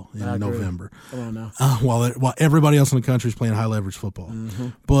Citadel in November. Come on now. While everybody else in the country is playing high leverage football. Mm-hmm.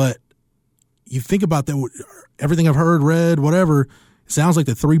 But you think about that, everything I've heard, read, whatever, it sounds like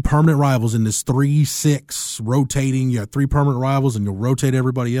the three permanent rivals in this 3-6 rotating. You have three permanent rivals and you'll rotate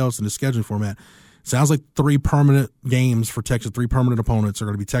everybody else in the scheduling format. It sounds like three permanent games for Texas, three permanent opponents are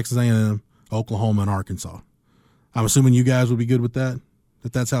going to be Texas A&M, Oklahoma, and Arkansas. I'm assuming you guys would be good with that.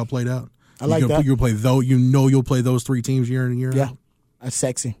 That's how it played out. I like that. You'll play you'll play those three teams year in and year out. Yeah, that's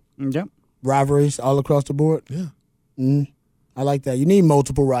sexy. Yep. Rivalries all across the board. Yeah. I like that. You need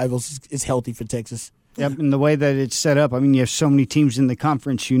multiple rivals. It's healthy for Texas. Yep, and the way that it's set up, I mean, you have so many teams in the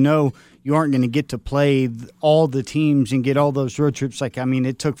conference, you aren't going to get to play all the teams and get all those road trips.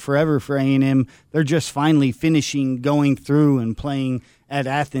 It took forever for A&M. They're just finally finishing going through and playing at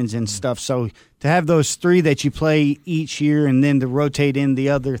Athens and stuff. So to have those three that you play each year and then to rotate in the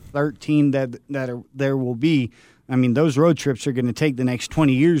other 13 there will be, those road trips are going to take the next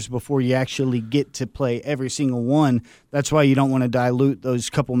 20 years before you actually get to play every single one. That's why you don't want to dilute those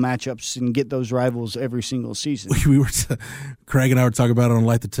couple matchups and get those rivals every single season. Craig and I were talking about it on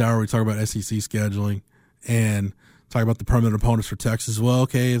Light the Tower. We talk about SEC scheduling, and talk about the permanent opponents for Texas. Well,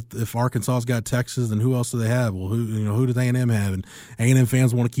 okay, if Arkansas's got Texas, then who else do they have? Well, who does A&M have? And A&M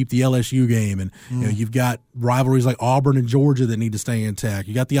fans want to keep the LSU game, and you've got rivalries like Auburn and Georgia that need to stay intact.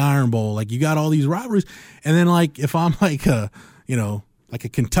 You got the Iron Bowl, like you got all these rivalries. And then like if I'm like a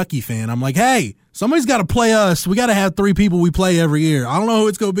Kentucky fan, I'm like, hey, somebody's got to play us. We got to have 3 people we play every year. I don't know who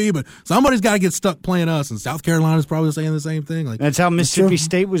it's going to be, but somebody's got to get stuck playing us. And South Carolina's probably saying the same thing. Like that's how Mississippi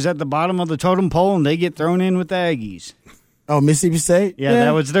State was at the bottom of the totem pole, and they get thrown in with the Aggies. Oh, Mississippi State? Yeah,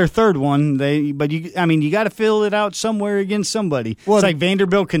 that was their third one. You got to fill it out somewhere against somebody. Well, it's like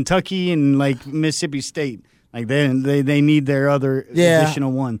Vanderbilt, Kentucky, and like Mississippi State. Like they need their other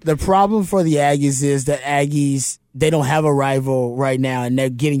additional one. The problem for the Aggies is that Aggies, they don't have a rival right now, and they're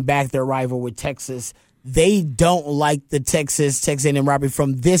getting back their rival with Texas. They don't like the Texas A&M rivalry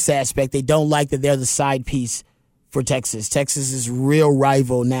from this aspect. They don't like that they're the side piece for Texas. Texas's real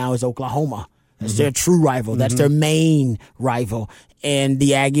rival now is Oklahoma. That's their true rival. That's their main rival. And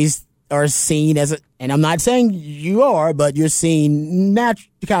the Aggies are seen as and I'm not saying you are, but you're seen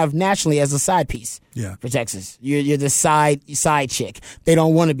kind of nationally as a side piece for Texas. You're the side chick. They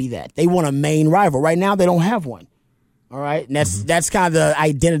don't want to be that. They want a main rival. Right now, they don't have one. All right, and that's kind of the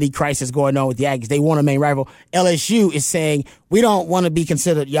identity crisis going on with the Aggies. They want a main rival. LSU is saying we don't want to be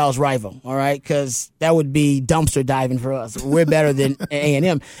considered y'all's rival. All right, because that would be dumpster diving for us. We're better than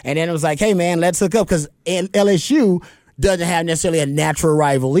A&M. And then it was like, hey man, let's hook up because LSU doesn't have necessarily a natural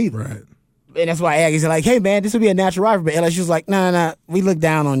rival either. Right. And that's why Aggies are like, hey, man, this would be a natural rival. But LSU's like, no, we look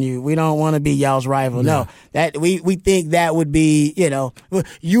down on you. We don't want to be y'all's rival. No, that we think that would be,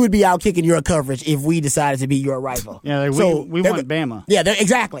 you would be out kicking your coverage if we decided to be your rival. Yeah, we want Bama. Yeah,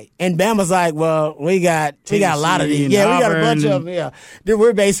 exactly. And Bama's like, well, we got a lot of these. Yeah, we got a bunch of them. Yeah,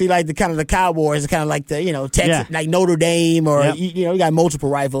 we're basically like the kind of the Cowboys, kind of like the Texas, like Notre Dame, or we got multiple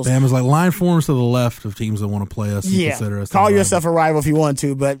rivals. Bama's like line forms to the left of teams that want to play us. And consider us call yourself a rival if you want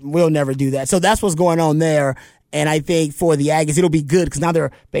to, but we'll never do that. So that's what's going on there. And I think for the Aggies, it'll be good because now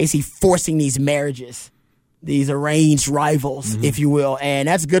they're basically forcing these marriages, these arranged rivals, if you will. And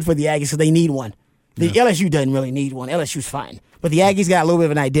that's good for the Aggies because they need one. The LSU doesn't really need one. LSU's fine. But the Aggies got a little bit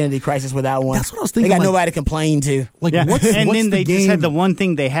of an identity crisis without one. That's what I was thinking. They got nobody to complain to. They just had the one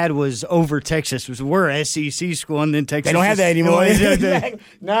thing they had was over Texas. We're a SEC school, and then Texas. They don't have that anymore. You're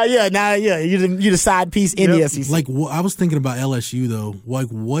the side piece in the SEC. Like I was thinking about LSU though. Like,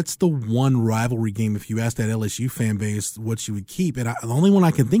 what's the one rivalry game if you ask that LSU fan base what you would keep? And the only one I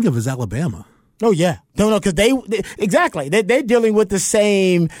can think of is Alabama. Oh yeah, no, because they're dealing with the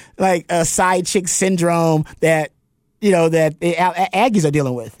same side chick syndrome that that the Aggies are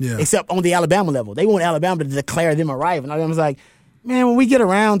dealing with, except on the Alabama level. They want Alabama to declare them a rival. And Alabama's like, man, when we get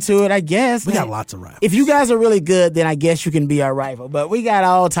around to it, I guess. We got lots of rivals. If you guys are really good, then I guess you can be our rival. But we got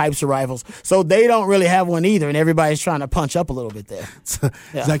all types of rivals. So they don't really have one either, and everybody's trying to punch up a little bit there.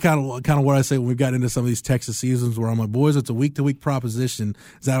 Is that kind of what I say when we got into some of these Texas seasons where I'm like, boys, it's a week-to-week proposition.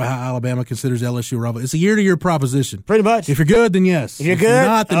 Is that how Alabama considers LSU a rival? It's a year-to-year proposition. Pretty much. If you're good, then yes. If you're good,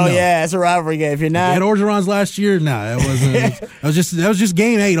 not, then no. Yeah, it's a rivalry game. If you're not. At Orgeron's last year, no, it wasn't. that was just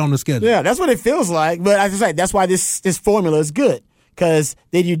game 8 on the schedule. Yeah, that's what it feels like. But as I say, that's why this formula is good. Because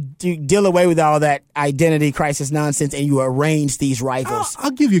then you deal away with all that identity crisis nonsense and you arrange these rivals.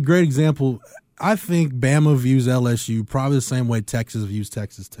 I'll give you a great example. I think Bama views LSU probably the same way Texas views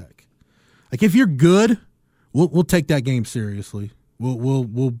Texas Tech. Like if you're good, we'll take that game seriously.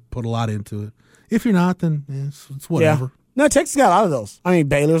 We'll put a lot into it. If you're not, then it's whatever. Yeah. No, Texas got a lot of those. I mean,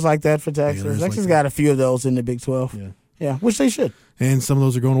 Baylor's like that for Texas. Texas got a few of those in the Big 12. Yeah, which they should. And some of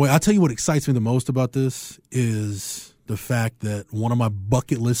those are going away. I'll tell you what excites me the most about this is the fact that one of my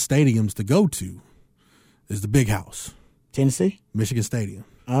bucket list stadiums to go to is the Big House. Tennessee? Michigan Stadium.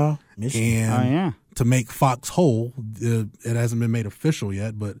 Oh, Michigan. And to make Fox whole, it hasn't been made official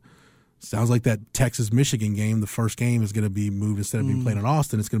yet, but sounds like that Texas-Michigan game, the first game, is going to be moved. Instead of being played in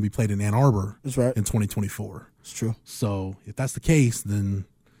Austin, it's going to be played in Ann Arbor. That's right. In 2024. It's true. So if that's the case, then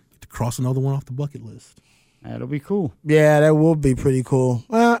to cross another one off the bucket list. That'll be cool. Yeah, that will be pretty cool.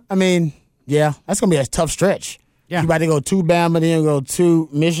 Well, I mean, yeah, that's going to be a tough stretch. Yeah. You're about to go to Bama, then you go to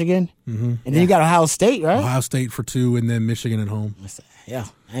Michigan, and then you got Ohio State, right? Ohio State for 2, and then Michigan at home. Yeah,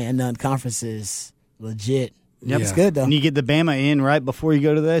 and non-conference is legit. Yep, it's good though. And you get the Bama in right before you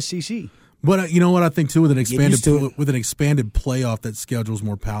go to the SEC. But you know what I think too, with an expanded playoff, that schedule's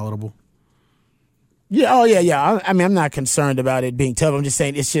more palatable. Yeah. Oh yeah. I mean, I'm not concerned about it being tough. I'm just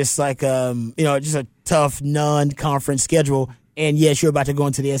saying it's just like just a tough non-conference schedule. And yes, you're about to go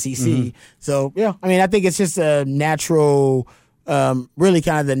into the SEC. So, yeah, I mean, I think it's just a natural, really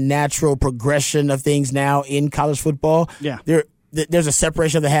kind of the natural progression of things now in college football. Yeah. there's a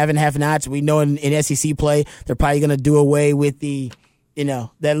separation of the have and have-nots. We know in SEC play, they're probably going to do away with the,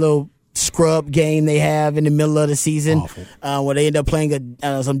 that little scrub game they have in the middle of the season, where they end up playing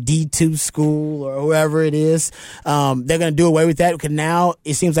some D2 school or whoever it is. They're going to do away with that because now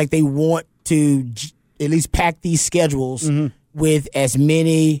it seems like they want to at least pack these schedules with as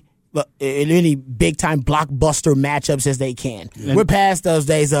many big-time blockbuster matchups as they can. We're past those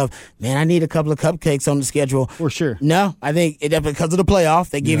days of, man, I need a couple of cupcakes on the schedule. For sure. No, I think because of the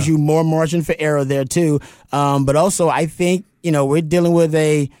playoff, that gives you more margin for error there, too. But also, I think, we're dealing with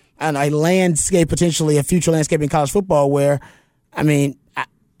a landscape, potentially a future landscape in college football where,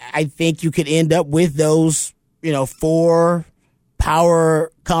 I think you could end up with those, 4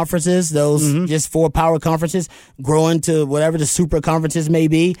 power conferences, just 4 power conferences, growing to whatever the super conferences may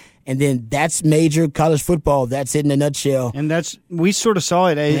be. And then that's major college football. That's it in a nutshell. And we sort of saw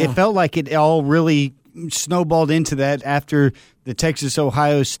it. It felt like it all really snowballed into that after the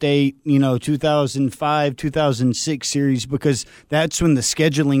Texas-Ohio State, 2005, 2006 series, because that's when the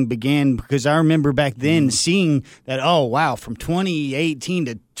scheduling began. Because I remember back then seeing that, oh, wow, from 2018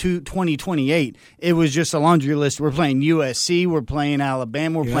 to 2028, it was just a laundry list. We're playing USC, we're playing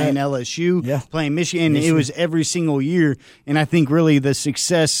Alabama, we're playing LSU, playing Michigan. It was every single year. And I think really the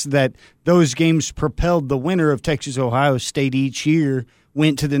success that those games propelled the winner of Texas-Ohio State each year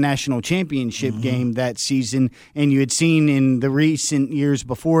went to the national championship game that season, and you had seen in the recent years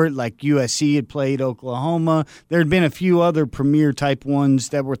before it, like USC had played Oklahoma. There had been a few other premier type ones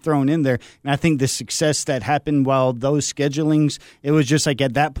that were thrown in there, and I think the success that happened while those schedulings, it was just like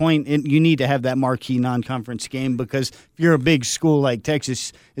at that point, you need to have that marquee non-conference game, because if you're a big school like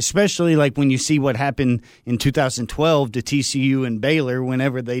Texas, especially like when you see what happened in 2012 to TCU and Baylor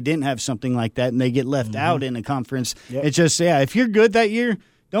whenever they didn't have something like that and they get left out in a conference, it's just, if you're good that year,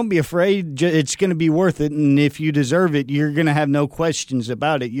 don't be afraid. It's going to be worth it, and if you deserve it, you're going to have no questions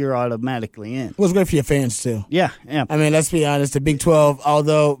about it. You're automatically in. Well, it's great for your fans, too. Yeah. Let's be honest. The Big 12,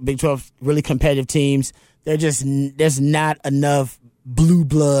 although Big 12 really competitive teams, there's not enough blue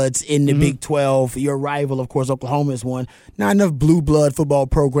bloods in the Big 12. Your rival, of course, Oklahoma is one. Not enough blue blood football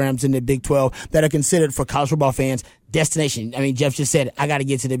programs in the Big 12 that are considered for college football fans destination. Jeff just said, I got to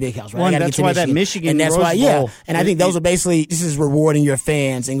get to the big house, right? Well, I got to get get to that Michigan and that's Rose why, Bowl. And I think those are basically, this is rewarding your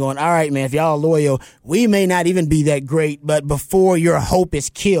fans and going, all right, man, if y'all are loyal, we may not even be that great, but before your hope is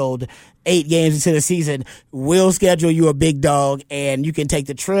killed 8 games into the season, we'll schedule you a big dog, and you can take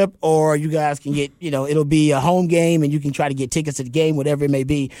the trip, or you guys can get, it'll be a home game, and you can try to get tickets to the game, whatever it may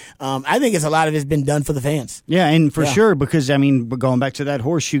be. I think a lot of it's been done for the fans. Yeah, and for sure, because, we're going back to that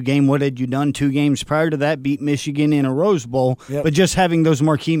horseshoe game. What had you done 2 games prior to that? Beat Michigan in a Rose Bowl. Yep. But just having those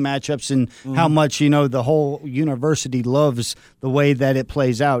marquee matchups and how much, the whole university loves the way that it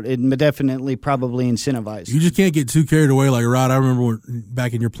plays out, it definitely probably incentivized. You just can't get too carried away. Like, Rod, I remember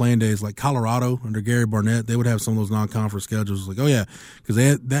back in your playing days, like Colorado under Gary Barnett, they would have some of those non-conference schedules. Like, oh yeah, because they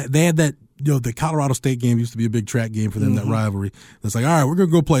had that. The Colorado State game used to be a big track game for them. That rivalry. It's like, all right, we're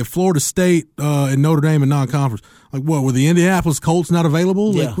gonna go play Florida State and Notre Dame in non-conference. Like, what? Were the Indianapolis Colts not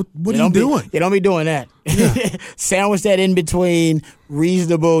available? Yeah. Like, what are you doing? They don't be doing that. Yeah. Sandwich that in between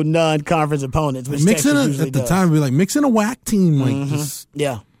reasonable non-conference opponents. Which mix in at the time, be like mix in a WAC team, like just.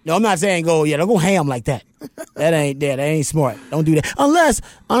 Yeah. No, I'm not saying don't go ham like that. That ain't smart. Don't do that. Unless,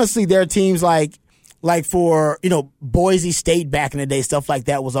 honestly, there are teams like for, Boise State back in the day, stuff like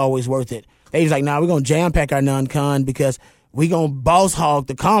that was always worth it. They was like, we're going to jam pack our non-con because we're going to boss hog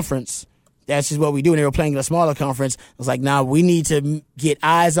the conference. That's just what we do. And they were playing in a smaller conference. It was like, we need to get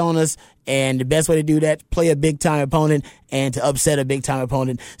eyes on us. And the best way to do that, play a big-time opponent and to upset a big-time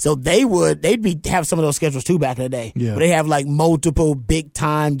opponent. So they'd have some of those schedules too back in the day. Yeah. Where they have like multiple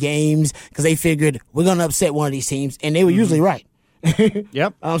big-time games because they figured we're going to upset one of these teams. And they were usually right.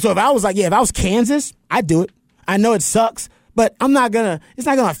 Yep. So if I was Kansas, I'd do it. I know it sucks, but it's not going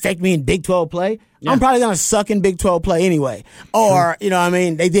to affect me in Big 12 play. Yeah. I'm probably going to suck in Big 12 play anyway. Or,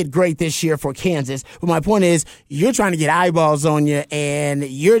 they did great this year for Kansas. But my point is, you're trying to get eyeballs on you, and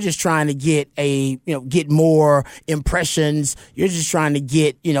you're just trying to get more impressions. You're just trying to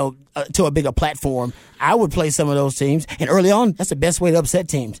get, to a bigger platform. I would play some of those teams. And early on, that's the best way to upset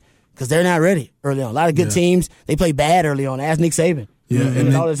teams because they're not ready early on. A lot of good teams, they play bad early on. Ask Nick Saban. Yeah,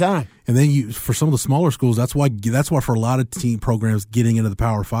 and all the time. And then for some of the smaller schools, that's why for a lot of team programs getting into the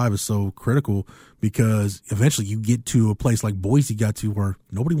Power 5 is so critical because eventually you get to a place like Boise got to where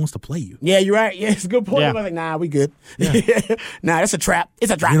nobody wants to play you. Yeah, you're right. Yeah, it's a good point. Yeah. I'm like, we good. Yeah. That's a trap.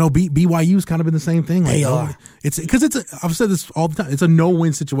 It's a trap. BYU's kind of been the same thing. They are. It's because I've said this all the time. It's a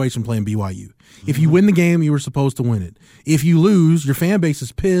no-win situation playing BYU. If you win the game, you were supposed to win it. If you lose, your fan base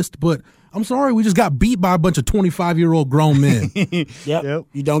is pissed, but I'm sorry, we just got beat by a bunch of 25-year-old grown men. Yep.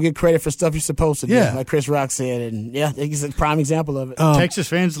 You don't get credit for stuff you're supposed to do, Yeah. like Chris Rock said. And, he's a prime example of it. Texas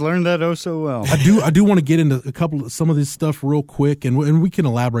fans learned that so well. I do want to get into some of this stuff real quick, and we can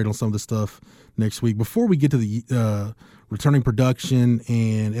elaborate on some of this stuff next week. Before we get to the returning production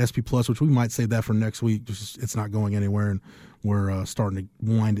and SP Plus, which we might save that for next week, just it's not going anywhere, and we're starting to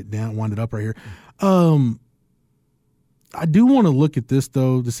wind it up right here. I do want to look at this,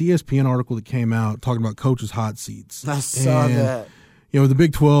 though. This ESPN article that came out talking about coaches' hot seats. I saw that. The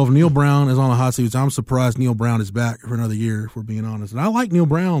Big 12, Neil Brown is on the hot seat. I'm surprised Neil Brown is back for another year, if we're being honest. And I like Neil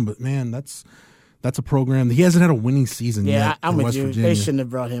Brown, but, man, that's a program. He hasn't had a winning season yet. Yeah, I'm in with West you. Virginia. They shouldn't have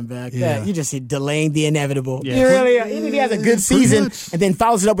brought him back. Yeah. You just delaying the inevitable. Yeah. You really are. Even if he has a good season and then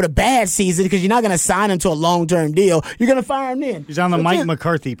follows it up with a bad season because you're not going to sign him to a long-term deal, you're going to fire him then. He's on the Mike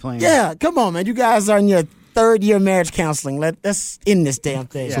McCarthy plan. Yeah, come on, man. You guys are in your third-year marriage counseling. Let's end this damn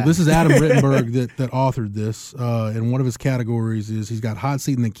thing. So this is Adam Rittenberg that authored this, and one of his categories is he's got hot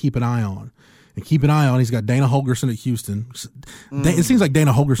seat and then keep an eye on. And keep an eye on, he's got Dana Holgorsen at Houston. It seems like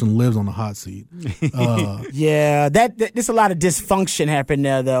Dana Holgorsen lives on the hot seat. Yeah, there's a lot of dysfunction happening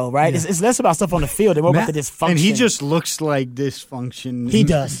there, though, right? Yeah. It's less about stuff on the field and more about the dysfunction. And he just looks like dysfunction. He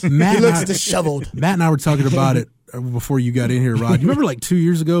does. He looks disheveled. Matt and I were talking about it before you got in here, Rod. You remember 2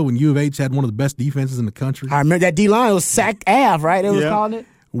 years ago when U of H had one of the best defenses in the country? I remember that D-line was Sack Ave, right? They was calling it?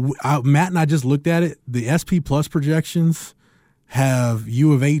 Matt and I just looked at it. The SP Plus projections have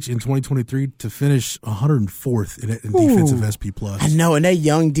U of H in 2023 to finish 104th in defensive SP Plus. I know, and that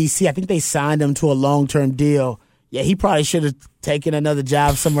young DC, I think they signed him to a long-term deal. Yeah, he probably should have taken another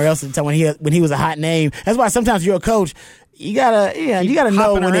job somewhere else when he was a hot name. That's why sometimes you're a coach, you gotta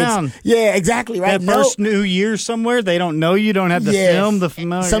know when it's exactly right. That first new year somewhere, they don't know you, don't have the film, the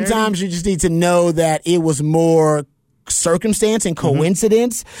familiarity. Sometimes you just need to know that it was more circumstance and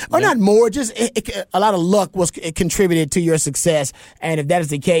coincidence, or not more, just a lot of luck was contributed to your success. And if that is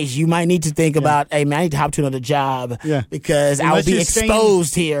the case, you might need to think about, hey, man, I need to hop to another job because I'll be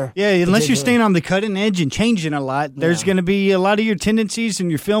exposed here. Yeah, unless you're staying on the cutting edge and changing a lot, there's going to be a lot of your tendencies and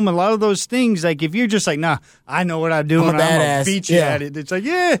your film, a lot of those things. Like if you're just like, nah, I know what I'm doing, I'm going to beat you at it. It's like,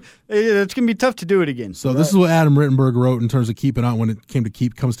 it's going to be tough to do it again. So this is what Adam Rittenberg wrote in terms of keep an eye when it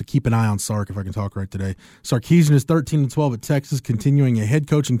comes to keep an eye on Sark, if I can talk right today. Sarkisian is 13-12 at Texas, continuing a head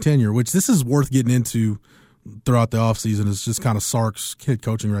coaching tenure, which this is worth getting into throughout the offseason. It's just kind of Sark's head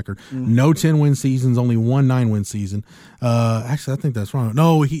coaching record. No 10-win seasons, only one 9-win season. Actually, I think that's wrong.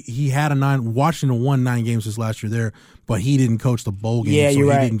 No, he had a 9. Washington won 9 games this last year there, but he didn't coach the bowl game, so he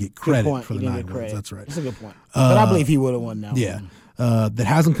didn't get credit for the 9 wins. That's right. That's a good point. But I believe he would have won now. Yeah. That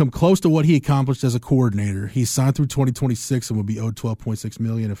hasn't come close to what he accomplished as a coordinator. He's signed through 2026 and will be owed $12.6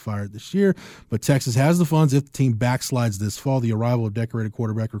 million if fired this year. But Texas has the funds if the team backslides this fall. The arrival of decorated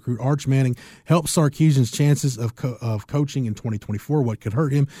quarterback recruit Arch Manning helps Sarkisian's chances of coaching in 2024. What could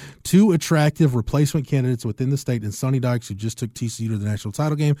hurt him? 2 attractive replacement candidates within the state in Sonny Dykes, who just took TCU to the national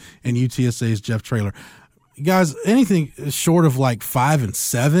title game, and UTSA's Jeff Traylor. Guys, anything short of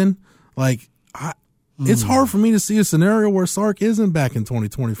 5-7, it's hard for me to see a scenario where Sark isn't back in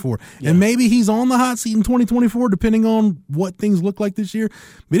 2024. Yeah. And maybe he's on the hot seat in 2024, depending on what things look like this year.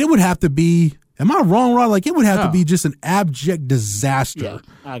 But it would have to be, am I wrong, Rod? It would have to be just an abject disaster. Yeah,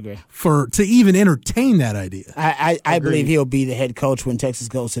 I agree. To even entertain that idea. I believe he'll be the head coach when Texas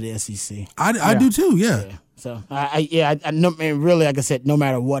goes to the SEC. I do too, yeah. So, really, like I said, no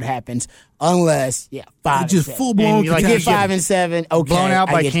matter what happens, unless, 5-7. Just full-blown get 5-7, okay. Blown out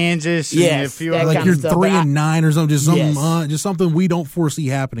by Kansas. Yes. You're 3-9 or something, just something we don't foresee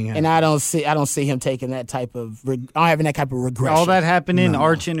happening. And I don't see him taking that type of, having that type of regression. All that happening,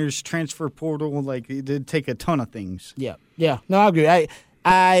 Arch enters transfer portal, it did take a ton of things. Yeah. No, I agree.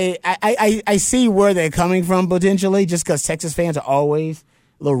 I see where they're coming from potentially, just because Texas fans are always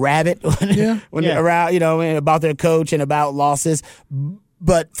a little rabid when they're around, and about their coach and about losses.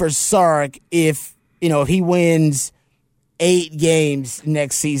 But for Sark, if he wins 8 games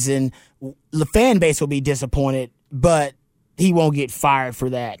next season, the fan base will be disappointed, but he won't get fired for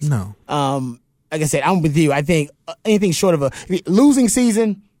that. No. Like I said, I'm with you. I think anything short of a losing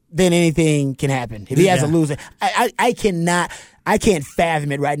season, then anything can happen. If he has a losing, I can't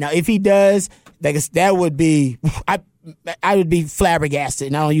fathom it right now. If he does, that would be I would be flabbergasted,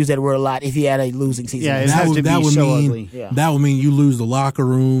 and I don't use that word a lot, if he had a losing season. Yeah, that would mean that would mean you lose the locker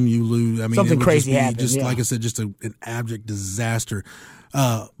room, you lose. I mean, something crazy happens. Like I said, just an abject disaster.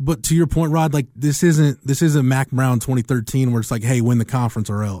 But to your point, Rod, this isn't Mac Brown 2013 where it's like, hey, win the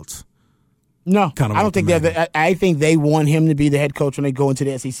conference or else. No, I don't think that. I think they want him to be the head coach when they go into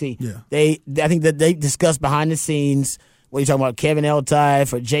the SEC. Yeah, I think that they discuss behind the scenes what are you talking about, Kevin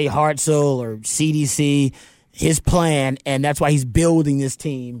Eltife or Jay Hartzell or CDC, his plan, and that's why he's building this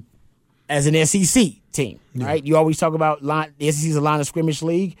team as an SEC team, right? You always talk about the SEC is a line of scrimmage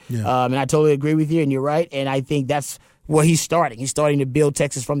league, and I totally agree with you, and you're right, and I think that's where he's starting. He's starting to build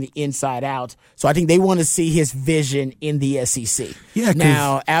Texas from the inside out. So I think they want to see his vision in the SEC. Yeah.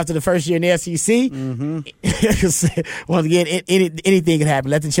 Now, after the first year in the SEC, once again, anything can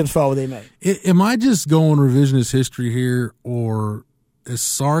happen. Let the chips fall where they may. Am I just going revisionist history here, or is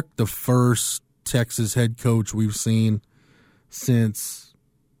Sark the first Texas head coach we've seen since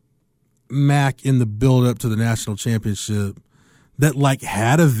Mac in the build-up to the national championship that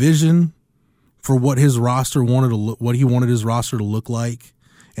had a vision for what his roster wanted to look, what he wanted his roster to look like,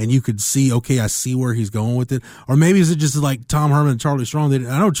 and you could see, okay, I see where he's going with it? Or maybe is it just like Tom Herman and Charlie Strong?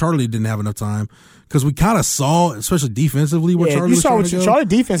 I know Charlie didn't have enough time because we kind of saw, especially defensively, where Charlie was trying to go. Charlie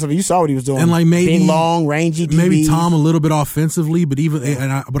defensively, you saw what he was doing, and maybe being long, rangy. DBs. Maybe Tom a little bit offensively, but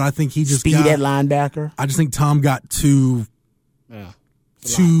but I think he just speed at linebacker. I just think Tom got too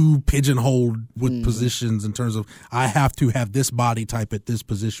pigeonholed with positions in terms of I have to have this body type at this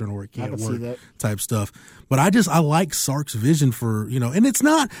position or it can't work type stuff. But I like Sark's vision for, and it's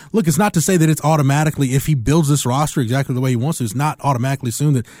not to say that it's automatically, if he builds this roster exactly the way he wants to, it's not automatically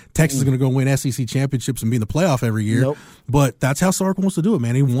assumed that Texas is going to go win SEC championships and be in the playoff every year. Nope. But that's how Sark wants to do it,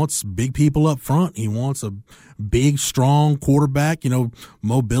 man. He wants big people up front. He wants a big, strong quarterback.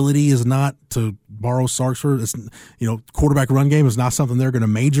 Mobility is not, to borrow Sark's word, quarterback run game is not something they're going to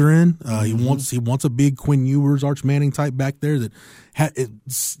major in. He wants a big Quinn Ewers, Arch Manning type back there that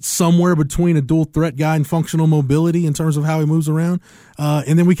somewhere between a dual threat guy and functional mobility in terms of how he moves around.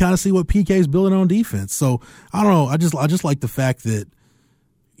 And then we kind of see what PK is building on defense. So I don't know. I just like the fact that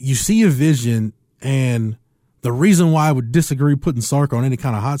you see a vision, and the reason why I would disagree putting Sark on any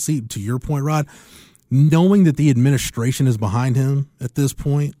kind of hot seat, to your point, Rod, knowing that the administration is behind him at this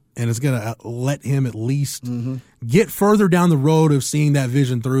point and is going to let him at least get further down the road of seeing that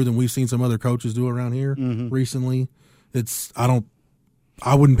vision through than we've seen some other coaches do around here recently.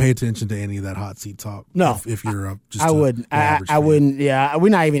 I wouldn't pay attention to any of that hot seat talk. No, if you're I wouldn't. I wouldn't. Yeah, we're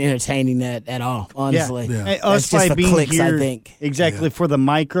not even entertaining that at all. Honestly, us just by being clicks, here, I think exactly for the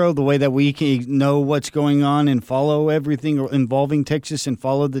micro, the way that we can know what's going on and follow everything involving Texas and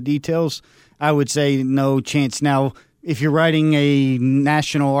follow the details. I would say no chance. Now, if you're writing a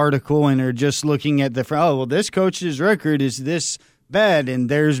national article and are just looking at this coach's record is this bad, and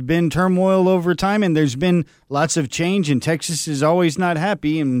there's been turmoil over time, and there's been lots of change, and Texas is always not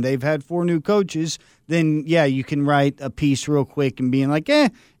happy, and they've had 4 new coaches, then, you can write a piece real quick and being like,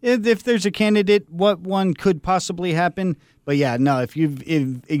 if there's a candidate, what one could possibly happen. But, if you've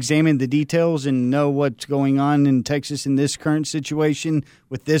examined the details and know what's going on in Texas in this current situation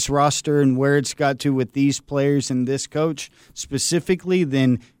with this roster and where it's got to with these players and this coach specifically,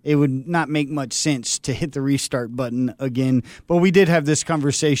 then it would not make much sense to hit the restart button again. But we did have this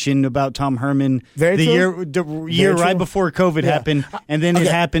conversation about Tom Herman the year right before COVID happened, and then it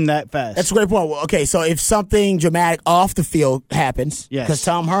happened that fast. That's a great point. Okay, so if something dramatic off the field happens, because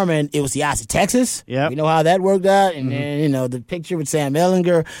Tom Herman, it was the odds of Texas. Yeah, we know how that worked out, and then the picture with Sam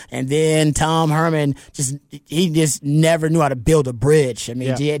Ehlinger, and then Tom Herman just never knew how to build a bridge. I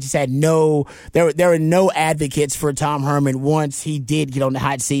mean, he just had there were no advocates for Tom Herman once he did get on the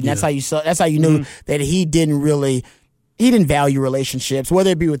hot seat, and that's how you knew that he didn't value relationships,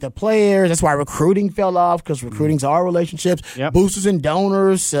 whether it be with the players. That's why recruiting fell off, because recruiting's our relationships. Boosters and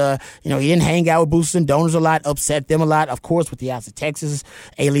donors, he didn't hang out with boosters and donors a lot, upset them a lot. Of course, with the odds of Texas,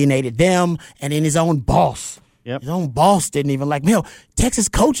 alienated them, and then his own boss. His own boss didn't even like him. Texas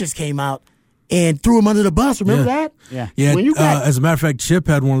coaches came out and threw him under the bus. Remember that? Yeah. When as a matter of fact, Chip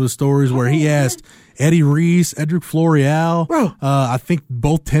had one of the stories where he asked Eddie Reese, Edric Floreal, I think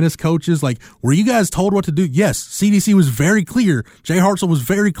both tennis coaches, were you guys told what to do? Yes. CDC was very clear. Jay Hartzell was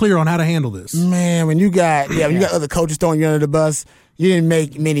very clear on how to handle this. Man, when you got other coaches throwing you under the bus, you didn't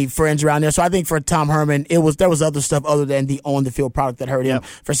make many friends around there. So I think for Tom Herman, there was other stuff other than the on the field product that hurt him.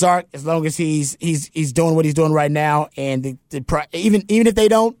 For Sark, as long as he's doing what he's doing right now, and even if they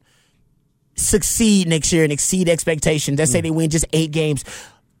don't succeed next year and exceed expectations, let's say they win just 8 games,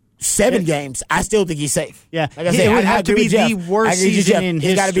 7 games, I still think he's safe. Like I said, it would have to be the worst season in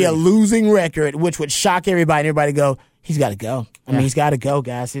history. It's got to be a losing record, which would shock everybody, and everybody go, he's got to go. I mean, he's got to go,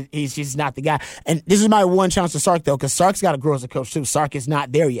 guys. He's just not the guy. And this is my one chance to Sark, though, because Sark's got to grow as a coach, too. Sark is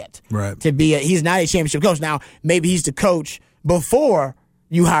not there yet. Right. He's not a championship coach. Now, maybe he's the coach before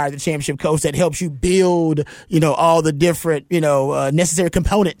you hire the championship coach that helps you build, all the different, necessary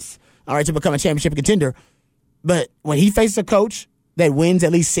components, all right, to become a championship contender. But when he faces a coach that wins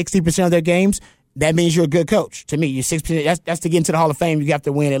at least 60% of their games, that means you're a good coach. To me, you're 6%. That's to get into the Hall of Fame. You have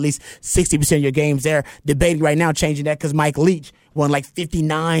to win at least 60% of your games. They're debating right now changing that because Mike Leach won like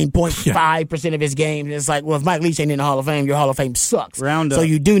 59.5% of his games. And it's like, well, if Mike Leach ain't in the Hall of Fame, your Hall of Fame sucks. Round up. So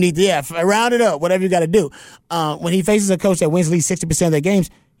you do need to, round it up, whatever you got to do. When he faces a coach that wins at least 60% of their games,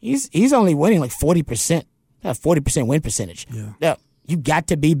 he's only winning like 40%. That 40% win percentage. Yeah. Now, you got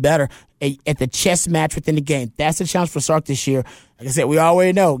to be better at the chess match within the game. That's the challenge for Sark this year. Like I said, we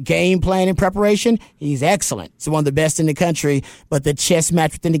already know game plan and preparation, he's excellent. He's one of the best in the country. But the chess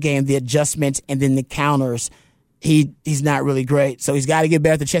match within the game, the adjustments, and then the counters, he's not really great. So he's got to get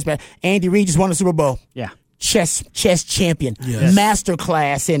better at the chess match. Andy Reid just won the Super Bowl. Yeah. Chess champion. Yes. Master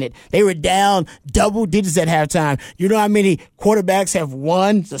class in it. They were down double digits at halftime. You know how many quarterbacks have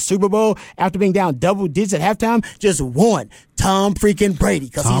won the Super Bowl after being down double digits at halftime? Just one. Tom freaking Brady,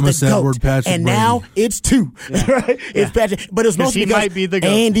 because he's the GOAT. Patrick and Brady. Now it's two. Right? It's Patrick. But it's mostly because might be the GOAT.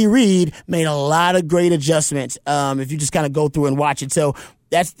 Andy Reid made a lot of great adjustments if you just kind of go through and watch it. So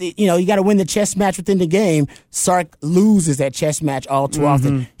that's you got to win the chess match within the game. Sark loses that chess match all too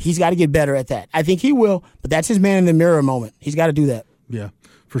often. He's got to get better at that. I think he will, but that's his man in the mirror moment. He's got to do that. Yeah,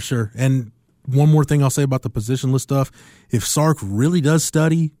 for sure. And one more thing I'll say about the positionless stuff. If Sark really does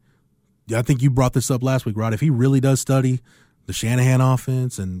study, I think you brought this up last week, Rod. If he really does study the Shanahan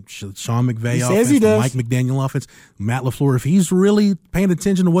offense and Sean McVay offense, the Mike McDaniel offense, Matt LaFleur, if he's really paying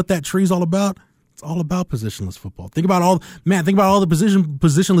attention to what that tree's all about, it's all about positionless football. Think about all the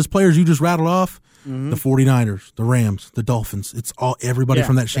positionless players you just rattled off. The 49ers, the Rams, the Dolphins. It's all everybody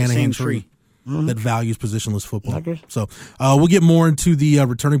from that Shanahan tree that values positionless football. Okay. So we'll get more into the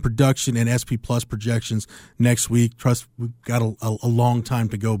returning production and SP Plus projections next week. Trust we've got a long time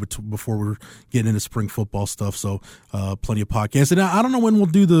to go before we're getting into spring football stuff. So plenty of podcasts. And I don't know when we'll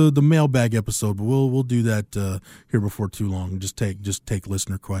do the mailbag episode, but we'll do that here before too long. Just take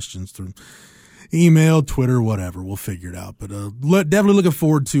listener questions through email, Twitter, whatever. We'll figure it out. But definitely looking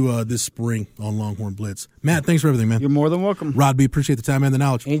forward to this spring on Longhorn Blitz. Matt, thanks for everything, man. You're more than welcome. Rod B, appreciate the time and the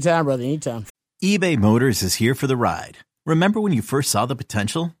knowledge. Anytime, brother, anytime. eBay Motors is here for the ride. Remember when you first saw the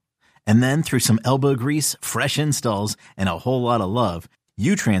potential? And then through some elbow grease, fresh installs, and a whole lot of love,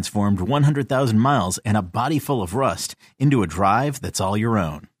 you transformed 100,000 miles and a body full of rust into a drive that's all your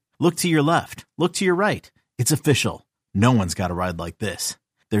own. Look to your left. Look to your right. It's official. No one's got a ride like this.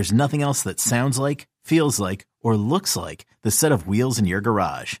 There's nothing else that sounds like, feels like, or looks like the set of wheels in your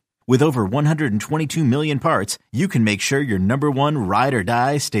garage. With over 122 million parts, you can make sure your number one ride or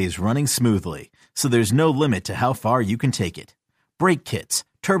die stays running smoothly. So there's no limit to how far you can take it. Brake kits,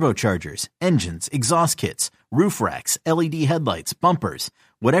 turbochargers, engines, exhaust kits, roof racks, LED headlights, bumpers,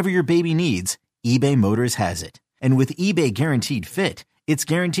 whatever your baby needs, eBay Motors has it. And with eBay Guaranteed Fit, it's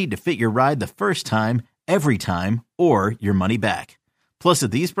guaranteed to fit your ride the first time, every time, or your money back. Plus,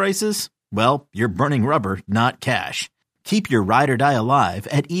 at these prices, well, you're burning rubber, not cash. Keep your ride or die alive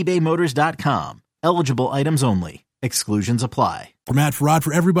at ebaymotors.com. Eligible items only. Exclusions apply. For Matt, for Rod,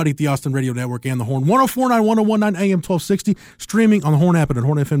 for everybody at the Austin Radio Network and the Horn, 104.9, 101.9 AM 1260, streaming on the Horn app and at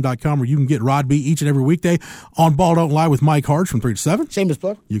hornfm.com, where you can get Rod B each and every weekday on Ball Don't Lie with Mike Harge from 3 to 7. Shameless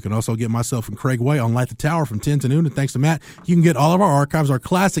plug. You can also get myself and Craig Way on Light the Tower from 10 to noon. And thanks to Matt, you can get all of our archives, our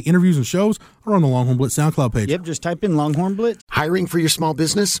classic interviews and shows are on the Longhorn Blitz SoundCloud page. Yep, just type in Longhorn Blitz. Hiring for your small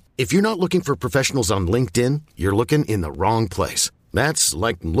business? If you're not looking for professionals on LinkedIn, you're looking in the wrong place. That's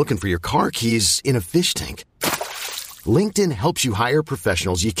like looking for your car keys in a fish tank. LinkedIn helps you hire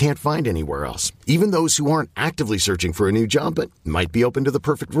professionals you can't find anywhere else, even those who aren't actively searching for a new job but might be open to the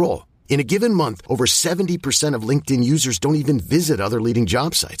perfect role. In a given month, over 70% of LinkedIn users don't even visit other leading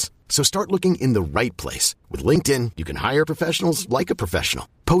job sites. So start looking in the right place. With LinkedIn, you can hire professionals like a professional.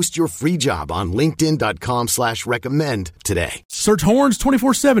 Post your free job on linkedin.com/recommend today. Search Horns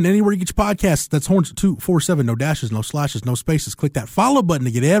 24/7 anywhere you get your podcasts. That's Horns 247. No dashes, no slashes, no spaces. Click that follow button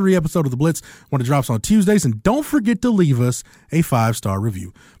to get every episode of The Blitz when it drops on Tuesdays. And don't forget to leave us a 5-star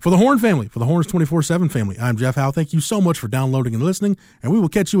review. For the Horn family, for the Horns 24/7 family, I'm Jeff Howe. Thank you so much for downloading and listening. And we will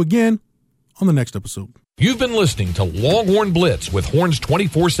catch you again on the next episode. You've been listening to Longhorn Blitz with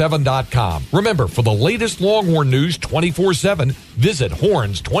horns247.com. Remember, for the latest Longhorn news 24/7, visit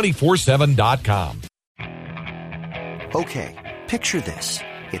horns247.com. Okay, picture this.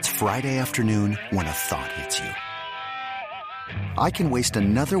 It's Friday afternoon when a thought hits you. I can waste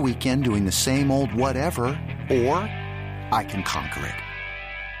another weekend doing the same old whatever, or I can conquer it.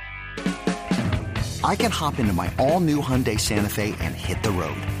 I can hop into my all-new Hyundai Santa Fe and hit the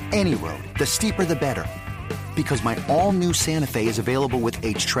road. Any road. The steeper, the better. Because my all-new Santa Fe is available with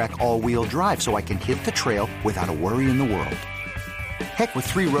H-Track all-wheel drive, so I can hit the trail without a worry in the world. Heck, with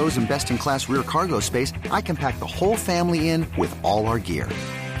 3 rows and best-in-class rear cargo space, I can pack the whole family in with all our gear.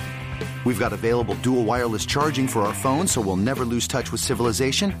 We've got available dual wireless charging for our phones, so we'll never lose touch with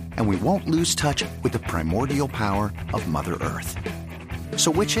civilization, and we won't lose touch with the primordial power of Mother Earth.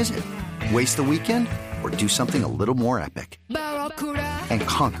 So which is it? Waste the weekend or do something a little more epic? And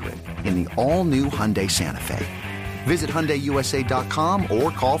conquer it in the all-new Hyundai Santa Fe. Visit HyundaiUSA.com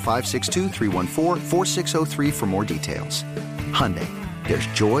or call 562-314-4603 for more details. Hyundai, there's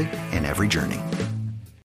joy in every journey.